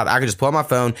can't figure it out. I could just pull out my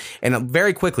phone and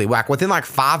very quickly, like within like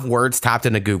 5 words typed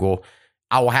into Google,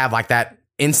 I will have like that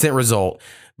instant result.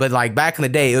 But like back in the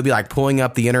day, it would be like pulling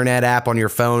up the internet app on your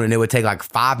phone and it would take like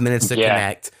 5 minutes to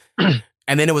connect.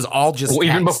 And then it was all just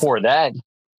even before that.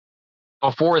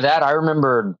 Before that, I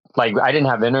remember like I didn't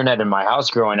have internet in my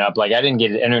house growing up. Like I didn't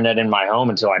get internet in my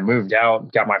home until I moved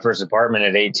out, got my first apartment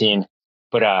at 18.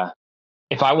 But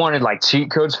if I wanted like cheat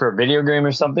codes for a video game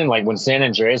or something, like when San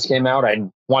Andreas came out,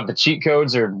 I'd want the cheat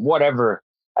codes or whatever.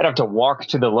 I'd have to walk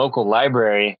to the local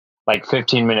library, like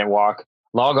 15-minute walk,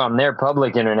 log on their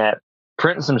public internet,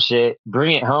 print some shit,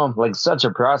 bring it home. Like such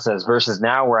a process versus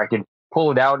now where I could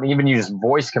pull it out and even use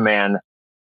voice command.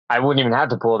 I wouldn't even have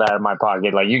to pull it out of my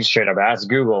pocket. Like, you can straight up ask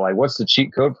Google, like, what's the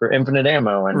cheat code for infinite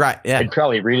ammo? And Right. Yeah. it'd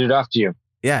probably read it off to you.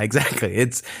 Yeah, exactly.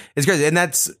 It's crazy. And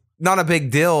that's not a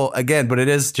big deal again, but it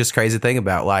is just crazy to think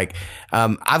about. Like,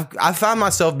 I've found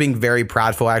myself being very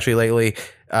prideful actually lately.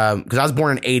 Cause I was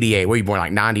born in 88. Were you born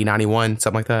like 90, 91,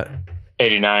 something like that?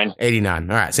 89.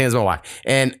 89. All right. Same as my wife.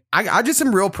 And I just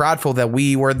am real prideful that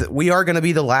we are going to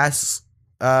be the last,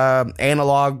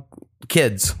 analog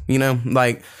kids, you know,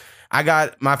 like, I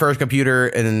got my first computer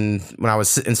when I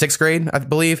was in 6th grade, I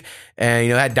believe. And,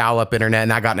 you know, I had dial-up internet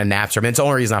and I got into Napster. I mean, it's the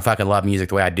only reason I fucking love music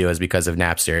the way I do is because of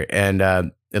Napster and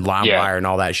LimeWire and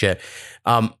all that shit.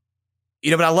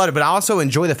 You know, but I love it. But I also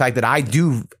enjoy the fact that I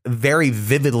do very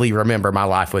vividly remember my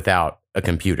life without a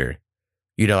computer.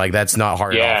 You know, like that's not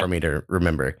hard at all for me to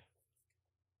remember.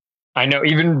 I know,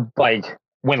 even like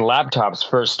when laptops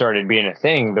first started being a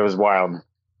thing, that was wild.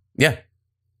 Yeah.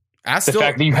 The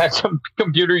fact that you had some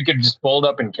computer you could just fold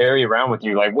up and carry around with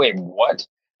you, like, wait, what?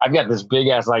 I've got this big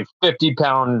ass, like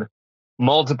 50-pound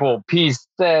multiple piece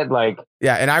set, like.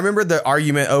 Yeah, and I remember the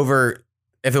argument over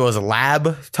if it was a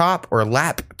laptop or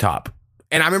laptop.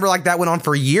 And I remember like that went on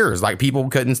for years. Like people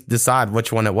couldn't decide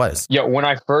which one it was. Yeah, when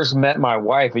I first met my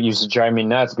wife, it used to drive me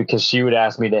nuts because she would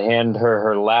ask me to hand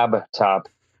her laptop.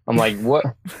 I'm like, what?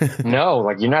 No,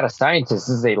 like you're not a scientist.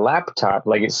 This is a laptop.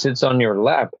 Like it sits on your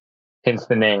lap. Hence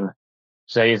the name.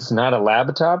 Say it's not a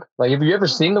laptop. Like, have you ever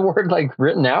seen the word like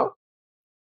written out?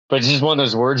 But it's just one of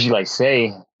those words you like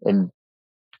say, and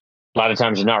a lot of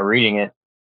times you're not reading it.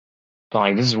 So I'm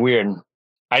like, this is weird.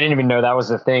 I didn't even know that was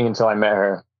a thing until I met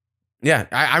her. Yeah,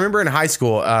 I remember in high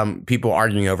school, people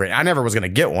arguing over it. I never was going to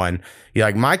get one.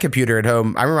 Like my computer at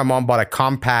home, I remember my mom bought a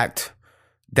compact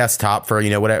desktop for, you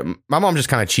know, whatever. My mom's just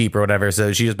kind of cheap or whatever.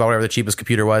 So she just bought whatever the cheapest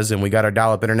computer was. And we got our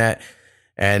dial-up internet.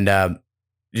 And,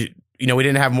 you know, we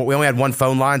only had one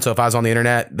phone line. So if I was on the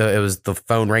internet, it was the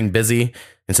phone rang busy.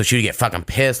 And so she would get fucking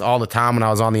pissed all the time when I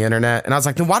was on the internet. And I was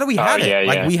like, then why do we have it?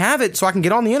 Like we have it so I can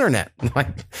get on the internet. Like,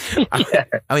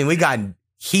 I mean, we got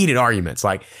heated arguments.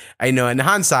 Like, I know in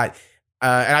hindsight,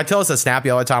 and I tell us a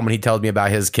Snappy all the time when he tells me about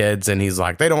his kids and he's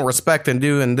like, they don't respect and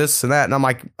do and this and that. And I'm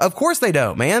like, of course they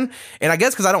don't, man. And I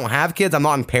guess because I don't have kids, I'm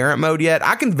not in parent mode yet.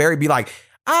 I can be like,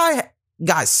 I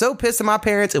got so pissed at my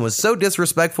parents and was so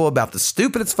disrespectful about the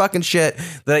stupidest fucking shit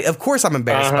that of course I'm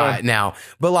embarrassed by it now.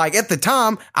 But like at the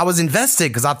time I was invested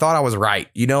because I thought I was right,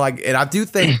 you know, like, and I do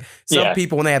think some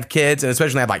people when they have kids and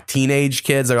especially when they have like teenage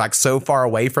kids, they're like so far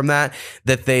away from that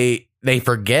they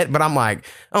forget. But I'm like,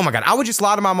 oh my God, I would just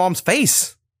lie to my mom's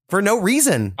face for no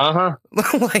reason. Like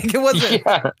it wasn't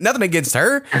nothing against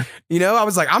her. You know, I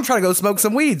was like, I'm trying to go smoke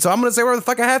some weed. So I'm going to say whatever the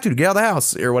fuck I have to get out of the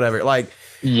house or whatever. Like,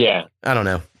 I don't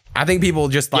know. I think people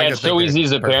just like it's so easy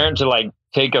as a parent to like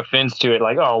take offense to it.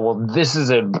 Like, oh, well, this is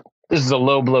a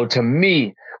low blow to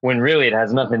me when really it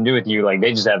has nothing to do with you. Like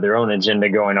they just have their own agenda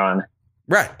going on.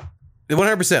 Right.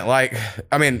 100%. Like,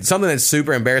 I mean, something that's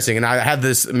super embarrassing. And I had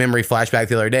this memory flashback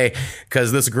the other day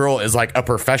because this girl is like a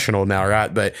professional now,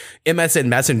 right? But MSN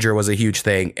Messenger was a huge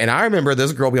thing. And I remember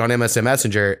this girl be on MSN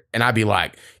Messenger and I'd be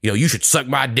like, you know, you should suck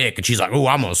my dick. And she's like, oh,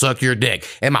 I'm going to suck your dick.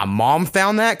 And my mom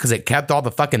found that because it kept all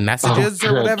the fucking messages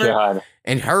or whatever. God.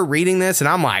 And her reading this and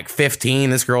I'm like 15.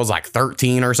 This girl's like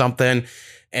 13 or something.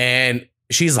 And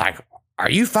she's like, are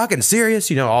you fucking serious?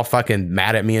 You know, all fucking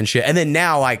mad at me and shit. And then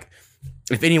now like,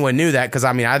 if anyone knew that, because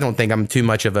I mean, I don't think I'm too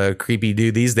much of a creepy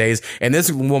dude these days. And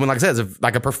this woman, like I said, is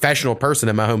like a professional person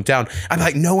in my hometown. I'm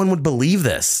like, no one would believe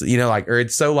this, you know, like, or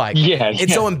it's so like,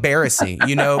 it's so embarrassing,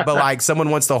 you know, but like someone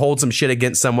wants to hold some shit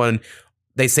against someone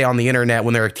they say on the internet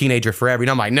when they're a teenager forever. And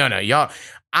I'm like, no, y'all,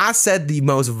 I said the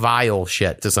most vile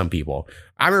shit to some people.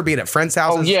 I remember being at friends'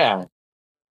 houses.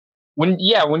 When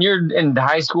you're in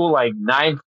high school, like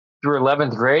 9th through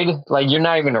 11th grade, like you're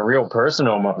not even a real person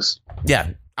almost.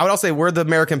 Yeah. I would also say we're the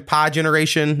American Pie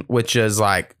generation, which is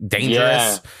like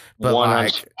dangerous, but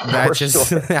like that's just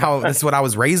that's what I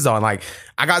was raised on. Like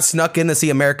I got snuck in to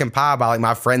see American Pie by like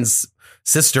my friend's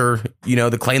sister, you know,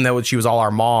 the claim that she was all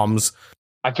our moms.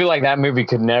 I feel like that movie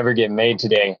could never get made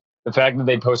today. The fact that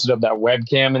they posted up that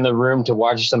webcam in the room to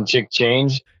watch some chick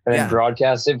change and then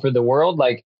broadcast it for the world,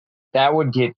 like that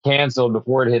would get canceled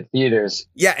before it hit theaters.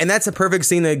 Yeah. And that's a perfect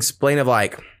scene to explain of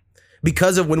like,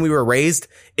 because of when we were raised,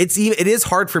 it is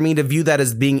hard for me to view that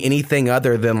as being anything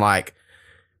other than like,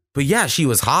 but yeah, she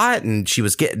was hot and she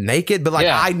was getting naked. But like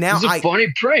it's a funny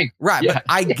prank. Right. Yeah. But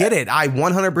I get it. I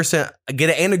 100%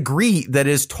 get it and agree that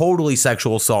is totally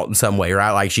sexual assault in some way,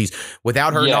 right? Like she's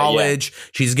without her knowledge,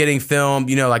 she's getting filmed,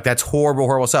 you know, like that's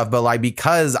horrible stuff. But like,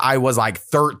 because I was like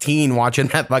 13 watching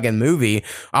that fucking movie,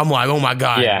 I'm like, oh my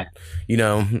God, you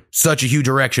know, such a huge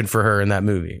erection for her in that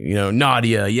movie, you know,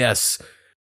 Nadia. Yes.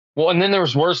 Well, and then there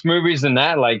was worse movies than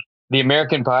that. Like the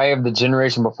American Pie of the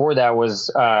generation before that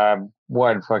was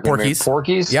what fucking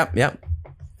Porky's. Yep.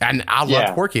 And I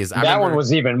loved Porky's. That one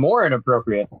was even more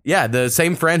inappropriate. Yeah, the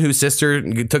same friend whose sister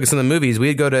took us in the movies.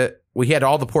 We had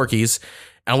all the Porky's,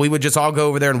 and we would just all go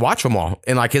over there and watch them all.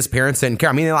 And like his parents didn't care.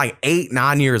 I mean, they're like 8,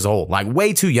 9 years old, like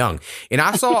way too young. And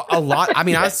I saw a lot. I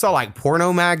mean, I saw like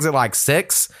porno mags at like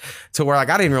 6, to where like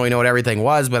I didn't really know what everything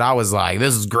was, but I was like,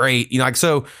 this is great. You know, like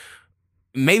so.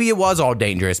 Maybe it was all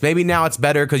dangerous. Maybe now it's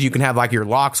better because you can have like your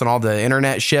locks on all the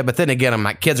internet shit. But then again, I'm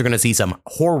like, kids are going to see some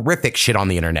horrific shit on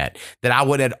the internet that I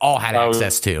would have all had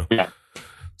access to. Yeah.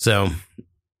 So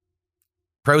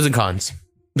pros and cons.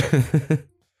 All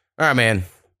right, man.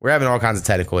 We're having all kinds of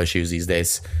technical issues these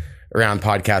days around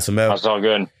podcasts and Mo. That's all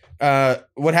good.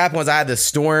 What happened was I had this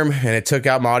storm and it took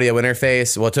out my audio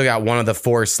interface. Well, it took out one of the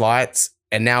 4 slots,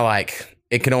 and now like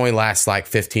it can only last like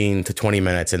 15 to 20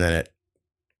 minutes, and then it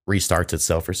restarts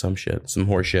itself or some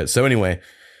horse shit. So anyway,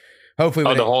 hopefully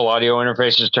the whole audio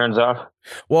interface just turns off.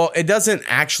 Well, it doesn't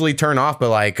actually turn off, but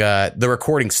like the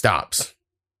recording stops.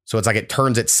 So it's like it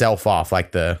turns itself off,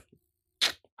 like the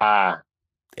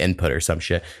input or some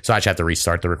shit. So I just have to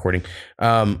restart the recording.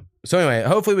 So anyway,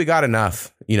 hopefully we got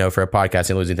enough, for a podcast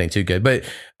and losing anything too good. But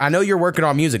I know you're working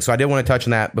on music, so I did want to touch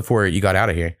on that before you got out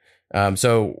of here.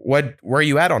 So where are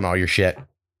you at on all your shit?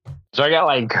 So I got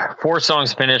like 4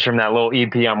 songs finished from that little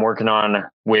EP I'm working on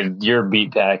with your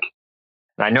beat pack.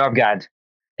 And I know I've got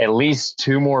at least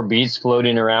 2 more beats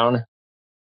floating around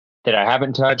that I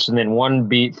haven't touched. And then 1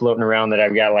 beat floating around that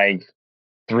I've got like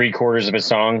 3/4 of a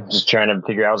song, just trying to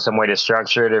figure out some way to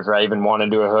structure it, if I even want to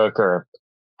do a hook or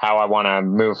how I want to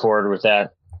move forward with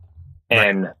that. Right.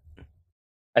 And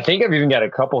I think I've even got a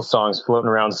couple songs floating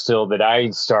around still that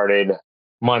I started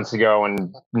months ago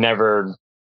and never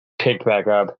picked back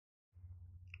up.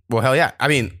 Well, hell yeah. I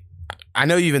mean, I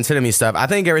know you've been sending me stuff. I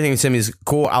think everything you send me is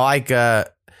cool. I like, it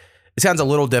sounds a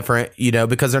little different,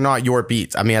 because they're not your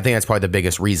beats. I mean, I think that's probably the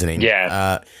biggest reasoning.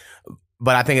 Yeah.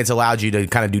 But I think it's allowed you to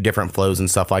kind of do different flows and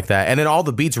stuff like that. And then all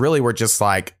the beats really were just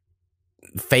like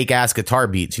fake ass guitar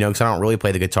beats, because I don't really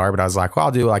play the guitar, but I was like, well,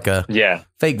 I'll do like a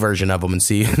fake version of them and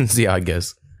see how it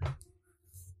goes.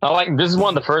 This is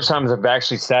one of the first times I've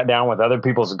actually sat down with other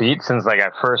people's beats since like I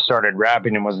first started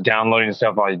rapping and was downloading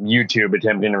stuff on YouTube,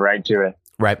 attempting to write to it.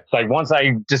 Right. It's like once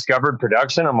I discovered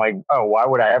production, I'm like, oh, why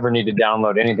would I ever need to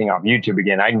download anything off YouTube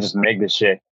again? I can just make this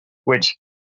shit, which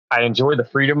I enjoy the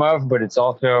freedom of, but it's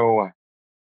also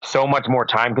so much more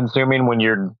time consuming when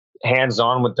you're hands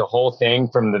on with the whole thing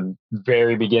from the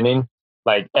very beginning.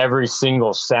 Like every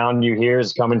single sound you hear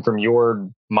is coming from your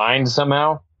mind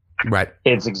somehow. Right.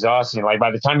 It's exhausting. Like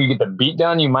by the time you get the beat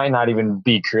done, you might not even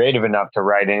be creative enough to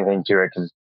write anything to it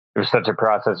because there's such a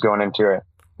process going into it.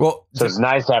 Well, so it's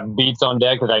nice to have beats on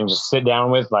deck that I can just sit down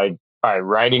with. Like, all right,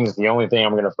 writing is the only thing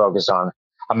I'm going to focus on.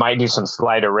 I might do some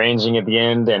slight arranging at the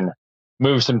end and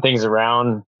move some things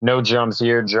around. No drums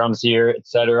here,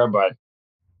 etc. But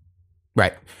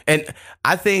right. And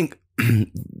I think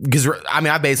because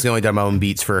I basically only done my own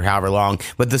beats for however long,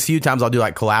 but the few times I'll do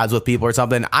like collabs with people or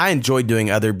something, I enjoy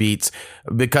doing other beats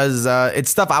because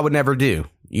it's stuff I would never do.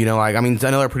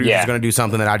 Another producer is going to do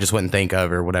something that I just wouldn't think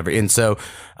of or whatever. And so,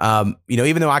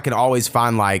 even though I can always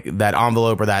find like that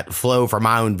envelope or that flow for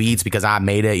my own beats because I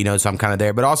made it, so I'm kind of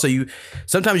there. But also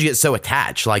sometimes you get so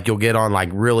attached, like you'll get on like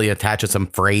really attached to some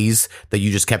phrase that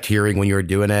you just kept hearing when you were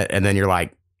doing it. And then you're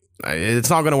like, it's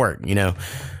not going to work,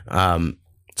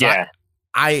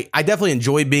 I definitely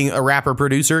enjoy being a rapper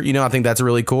producer. I think that's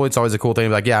really cool. It's always a cool thing to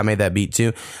be like, yeah, I made that beat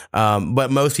too.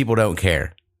 But most people don't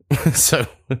care. So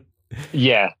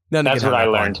yeah, that's what I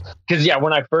learned. Because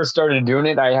when I first started doing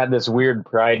it, I had this weird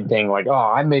pride thing. Like, oh,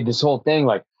 I made this whole thing.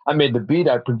 Like I made the beat,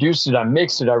 I produced it, I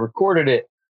mixed it, I recorded it.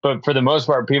 But for the most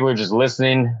part, people are just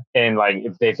listening. And like,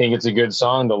 if they think it's a good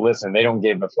song, they'll listen. They don't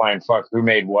give a flying fuck who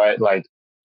made what. Like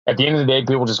at the end of the day,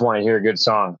 people just want to hear a good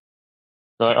song.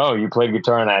 Like, oh, you played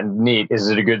guitar on that. Neat. Is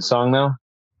it a good song though?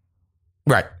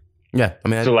 Right. Yeah.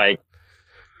 So like,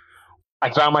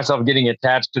 I found myself getting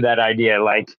attached to that idea,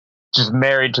 like just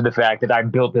married to the fact that I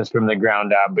built this from the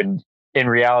ground up. But in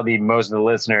reality, most of the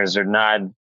listeners are not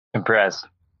impressed.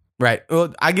 Right.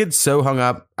 Well, I get so hung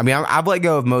up. I've let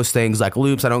go of most things like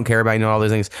loops. I don't care about, all those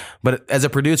things. But as a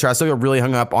producer, I still get really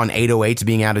hung up on 808s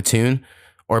being out of tune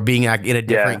or being like in a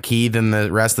different key than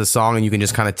the rest of the song. And you can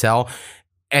just kind of tell.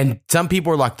 And some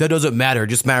people are like, that doesn't matter. It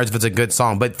just matters if it's a good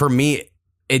song. But for me,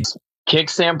 it's kick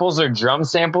samples or drum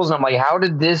samples. And I'm like, how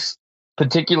did this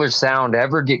particular sound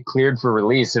ever get cleared for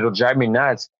release? It'll drive me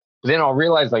nuts. But then I'll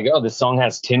realize like, oh, this song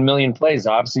has 10 million plays.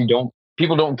 Obviously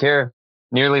people don't care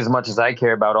nearly as much as I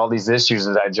care about all these issues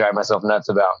that I drive myself nuts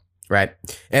about. Right.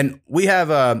 And we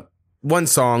have one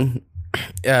song,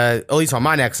 at least on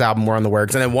my next album, we're on the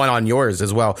works, and then one on yours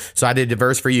as well. So I did a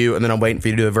verse for you, and then I'm waiting for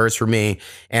you to do a verse for me.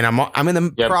 And I'm in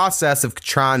the process of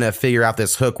trying to figure out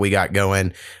this hook we got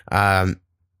going.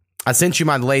 I sent you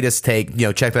my latest take.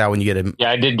 Check that out when you get it. Yeah,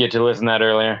 I did get to listen to that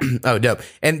earlier. Oh, dope.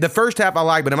 And the first half I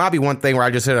like, but it might be one thing where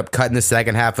I just ended up cutting the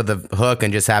second half of the hook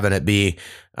and just having it be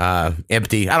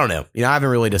empty. I don't know. I haven't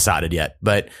really decided yet,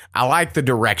 but I like the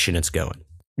direction it's going.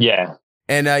 Yeah.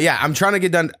 And I'm trying to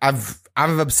get done. I've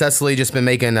obsessively just been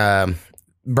making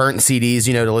burnt CDs,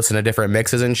 to listen to different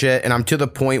mixes and shit. And I'm to the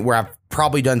point where I've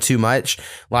probably done too much.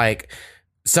 Like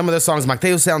some of the songs, I'm like,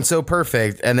 they sound so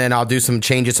perfect. And then I'll do some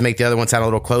changes to make the other ones sound a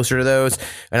little closer to those.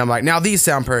 And I'm like, now these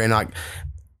sound perfect. And like,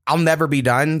 I'll never be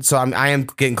done. So I am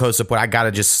getting close to the point. I got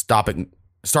to just start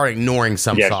ignoring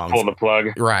some songs. Pull the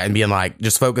plug. Right. And being like,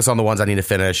 just focus on the ones I need to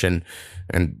finish and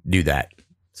do that.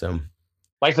 So.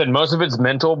 Like I said, most of it's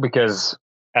mental because,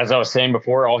 as I was saying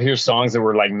before, I'll hear songs that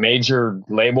were like major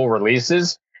label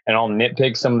releases and I'll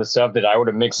nitpick some of the stuff that I would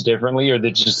have mixed differently or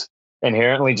that just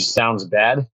inherently just sounds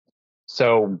bad.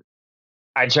 So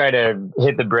I try to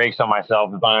hit the brakes on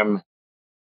myself if I'm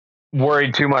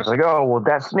worried too much. Like, oh, well,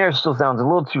 that snare still sounds a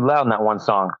little too loud in that one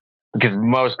song because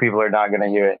most people are not going to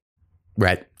hear it.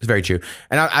 Right. It's very true.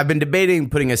 And I've been debating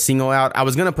putting a single out. I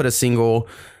was going to put a single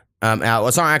out.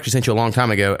 A song I actually sent you a long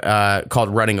time ago called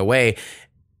Running Away.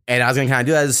 And I was going to kind of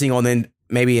do that as a single and then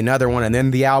maybe another one and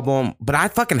then the album. But I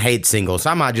fucking hate singles. So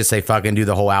I might just say fucking do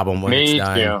the whole album when it's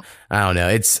done. Too. I don't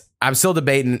know. I'm still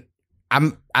debating.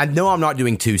 I know I'm not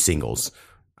doing 2 singles.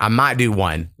 I might do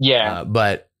one. Yeah.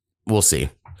 But we'll see.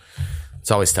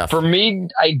 It's always tough. For me,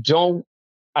 I don't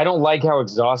like how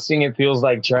exhausting it feels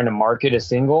like trying to market a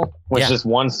single with just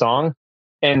one song.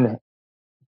 And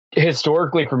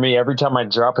historically for me, every time I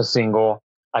drop a single,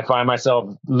 I find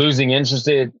myself losing interest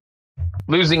in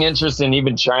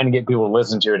even trying to get people to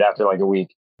listen to it after like a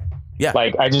week. Yeah.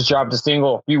 Like I just dropped a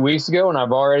single a few weeks ago and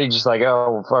I've already just like,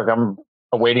 oh fuck, I'm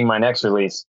awaiting my next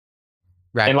release.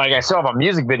 Right. And like I still have a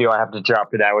music video I have to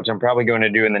drop for that, which I'm probably going to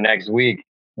do in the next week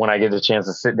when I get the chance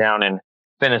to sit down and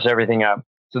finish everything up.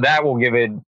 So that will give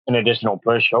it an additional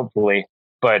push, hopefully.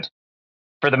 But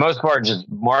for the most part,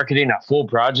 just marketing a full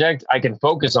project, I can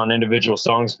focus on individual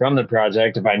songs from the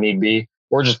project if I need be,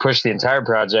 or just push the entire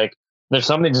project. There's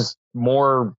something just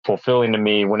more fulfilling to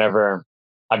me whenever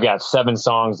I've got 7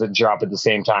 songs that drop at the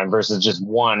same time versus just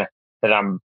one that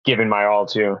I'm giving my all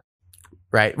to.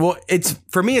 Right. Well,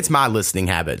 for me, it's my listening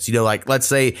habits. Like let's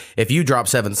say if you drop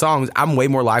 7 songs, I'm way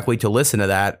more likely to listen to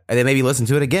that and then maybe listen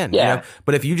to it again. Yeah.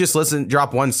 But if you just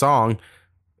drop one song,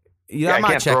 I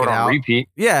might check it out. Repeat.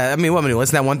 Yeah. I mean, what am I doing?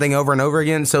 Listen to that one thing over and over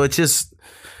again. So it's just,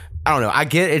 I don't know. I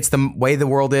get it's the way the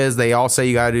world is. They all say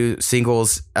you got to do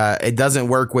singles. It doesn't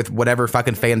work with whatever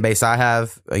fucking fan base I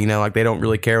have. Like they don't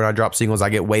really care when I drop singles. I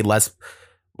get way less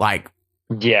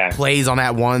plays on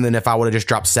that one than if I would have just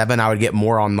dropped 7. I would get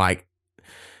more on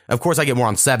of course I get more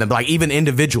on 7, but even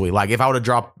individually, if I would have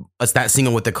dropped that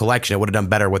single with the collection, it would have done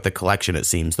better with the collection. It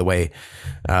seems the way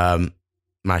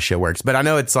my shit works, but I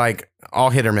know it's all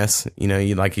hit or miss.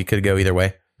 You could go either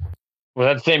way. Well,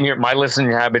 that's the same here. My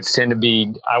listening habits tend to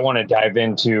be, I want to dive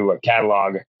into a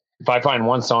catalog. If I find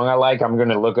one song I like, I'm going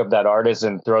to look up that artist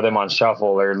and throw them on shuffle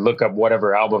or look up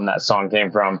whatever album that song came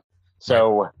from.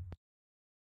 So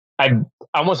I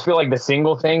almost feel like the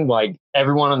single thing, like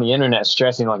everyone on the internet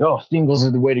stressing oh, singles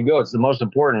are the way to go. It's the most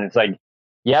important. It's like,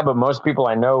 yeah, but most people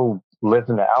I know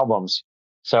listen to albums.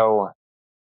 So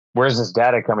where's this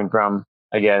data coming from,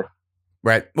 I guess?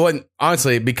 Right. Well, and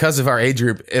honestly, because of our age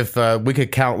group, if we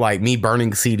could count me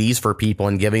burning CDs for people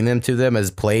and giving them to them as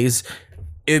plays,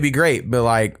 it would be great.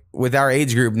 But with our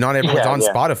age group, not everyone's on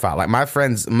Spotify. My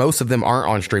friends, most of them aren't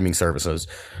on streaming services.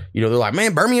 They're like,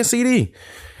 man, burn me a CD.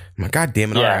 I'm like, God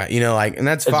damn it. Yeah. All right. And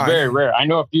that's fine. It's very rare. I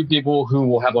know a few people who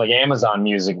will have Amazon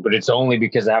Music, but it's only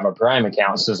because I have a Prime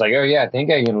account. So it's oh yeah, I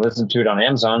think I can listen to it on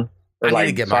Amazon or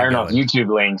firing off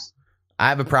YouTube links. I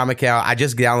have a Prime account. I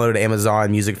just downloaded Amazon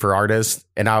Music for Artists,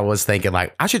 and I was thinking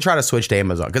I should try to switch to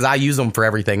Amazon because I use them for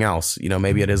everything else.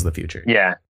 Maybe it is the future.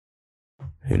 Yeah.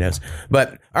 Who knows?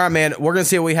 But all right, man, we're going to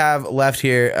see what we have left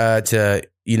here to,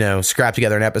 scrap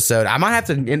together an episode. I might have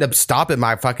to end up stopping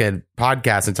my fucking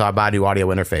podcast until I buy a new audio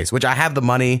interface, which I have the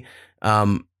money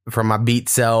from my beat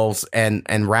sales and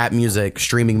rap music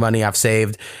streaming money I've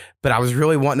saved. But I was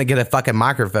really wanting to get a fucking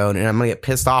microphone, and I'm going to get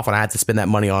pissed off when I have to spend that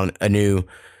money on a new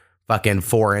fucking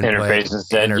 4-input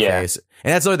interface.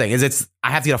 And that's the other thing is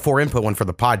I have to get a 4-input one for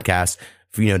the podcast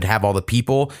for, to have all the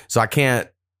people. So I can't,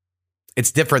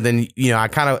 it's different than, I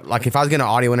kind of if I was getting an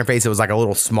audio interface, it was a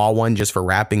little small one just for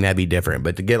rapping, that'd be different.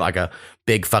 But to get a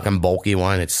big fucking bulky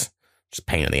one, it's Just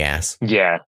pain in the ass.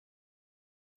 Yeah.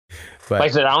 But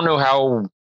like I said, I don't know how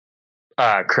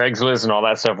Craigslist and all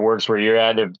that stuff works where you're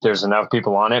at, if there's enough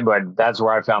people on it, but that's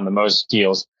where I found the most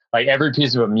deals. Like every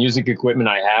piece of music equipment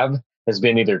I have has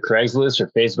been either Craigslist or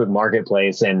Facebook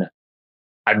Marketplace, and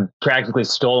I've practically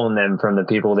stolen them from the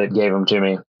people that gave them to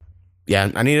me.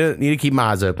 yeah, I need to keep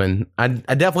my eyes open. I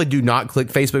definitely do not click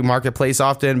Facebook Marketplace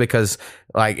often because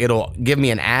like it'll give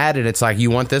me an ad and it's like, you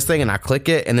want this thing, and I click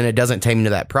it and then it doesn't take me to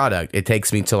that product. It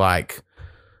takes me to like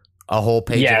a whole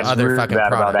page of other fucking bad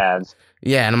products. about ads.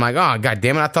 Yeah, and I'm like, oh god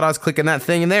damn it, I thought I was clicking that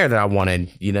thing in there that I wanted,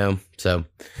 you know. So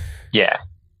yeah.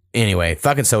 Anyway,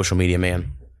 fucking social media,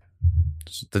 man.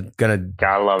 It's gonna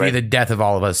Gotta love be it. the death of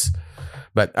all of us.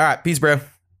 But all right, peace, bro.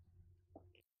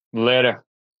 Later.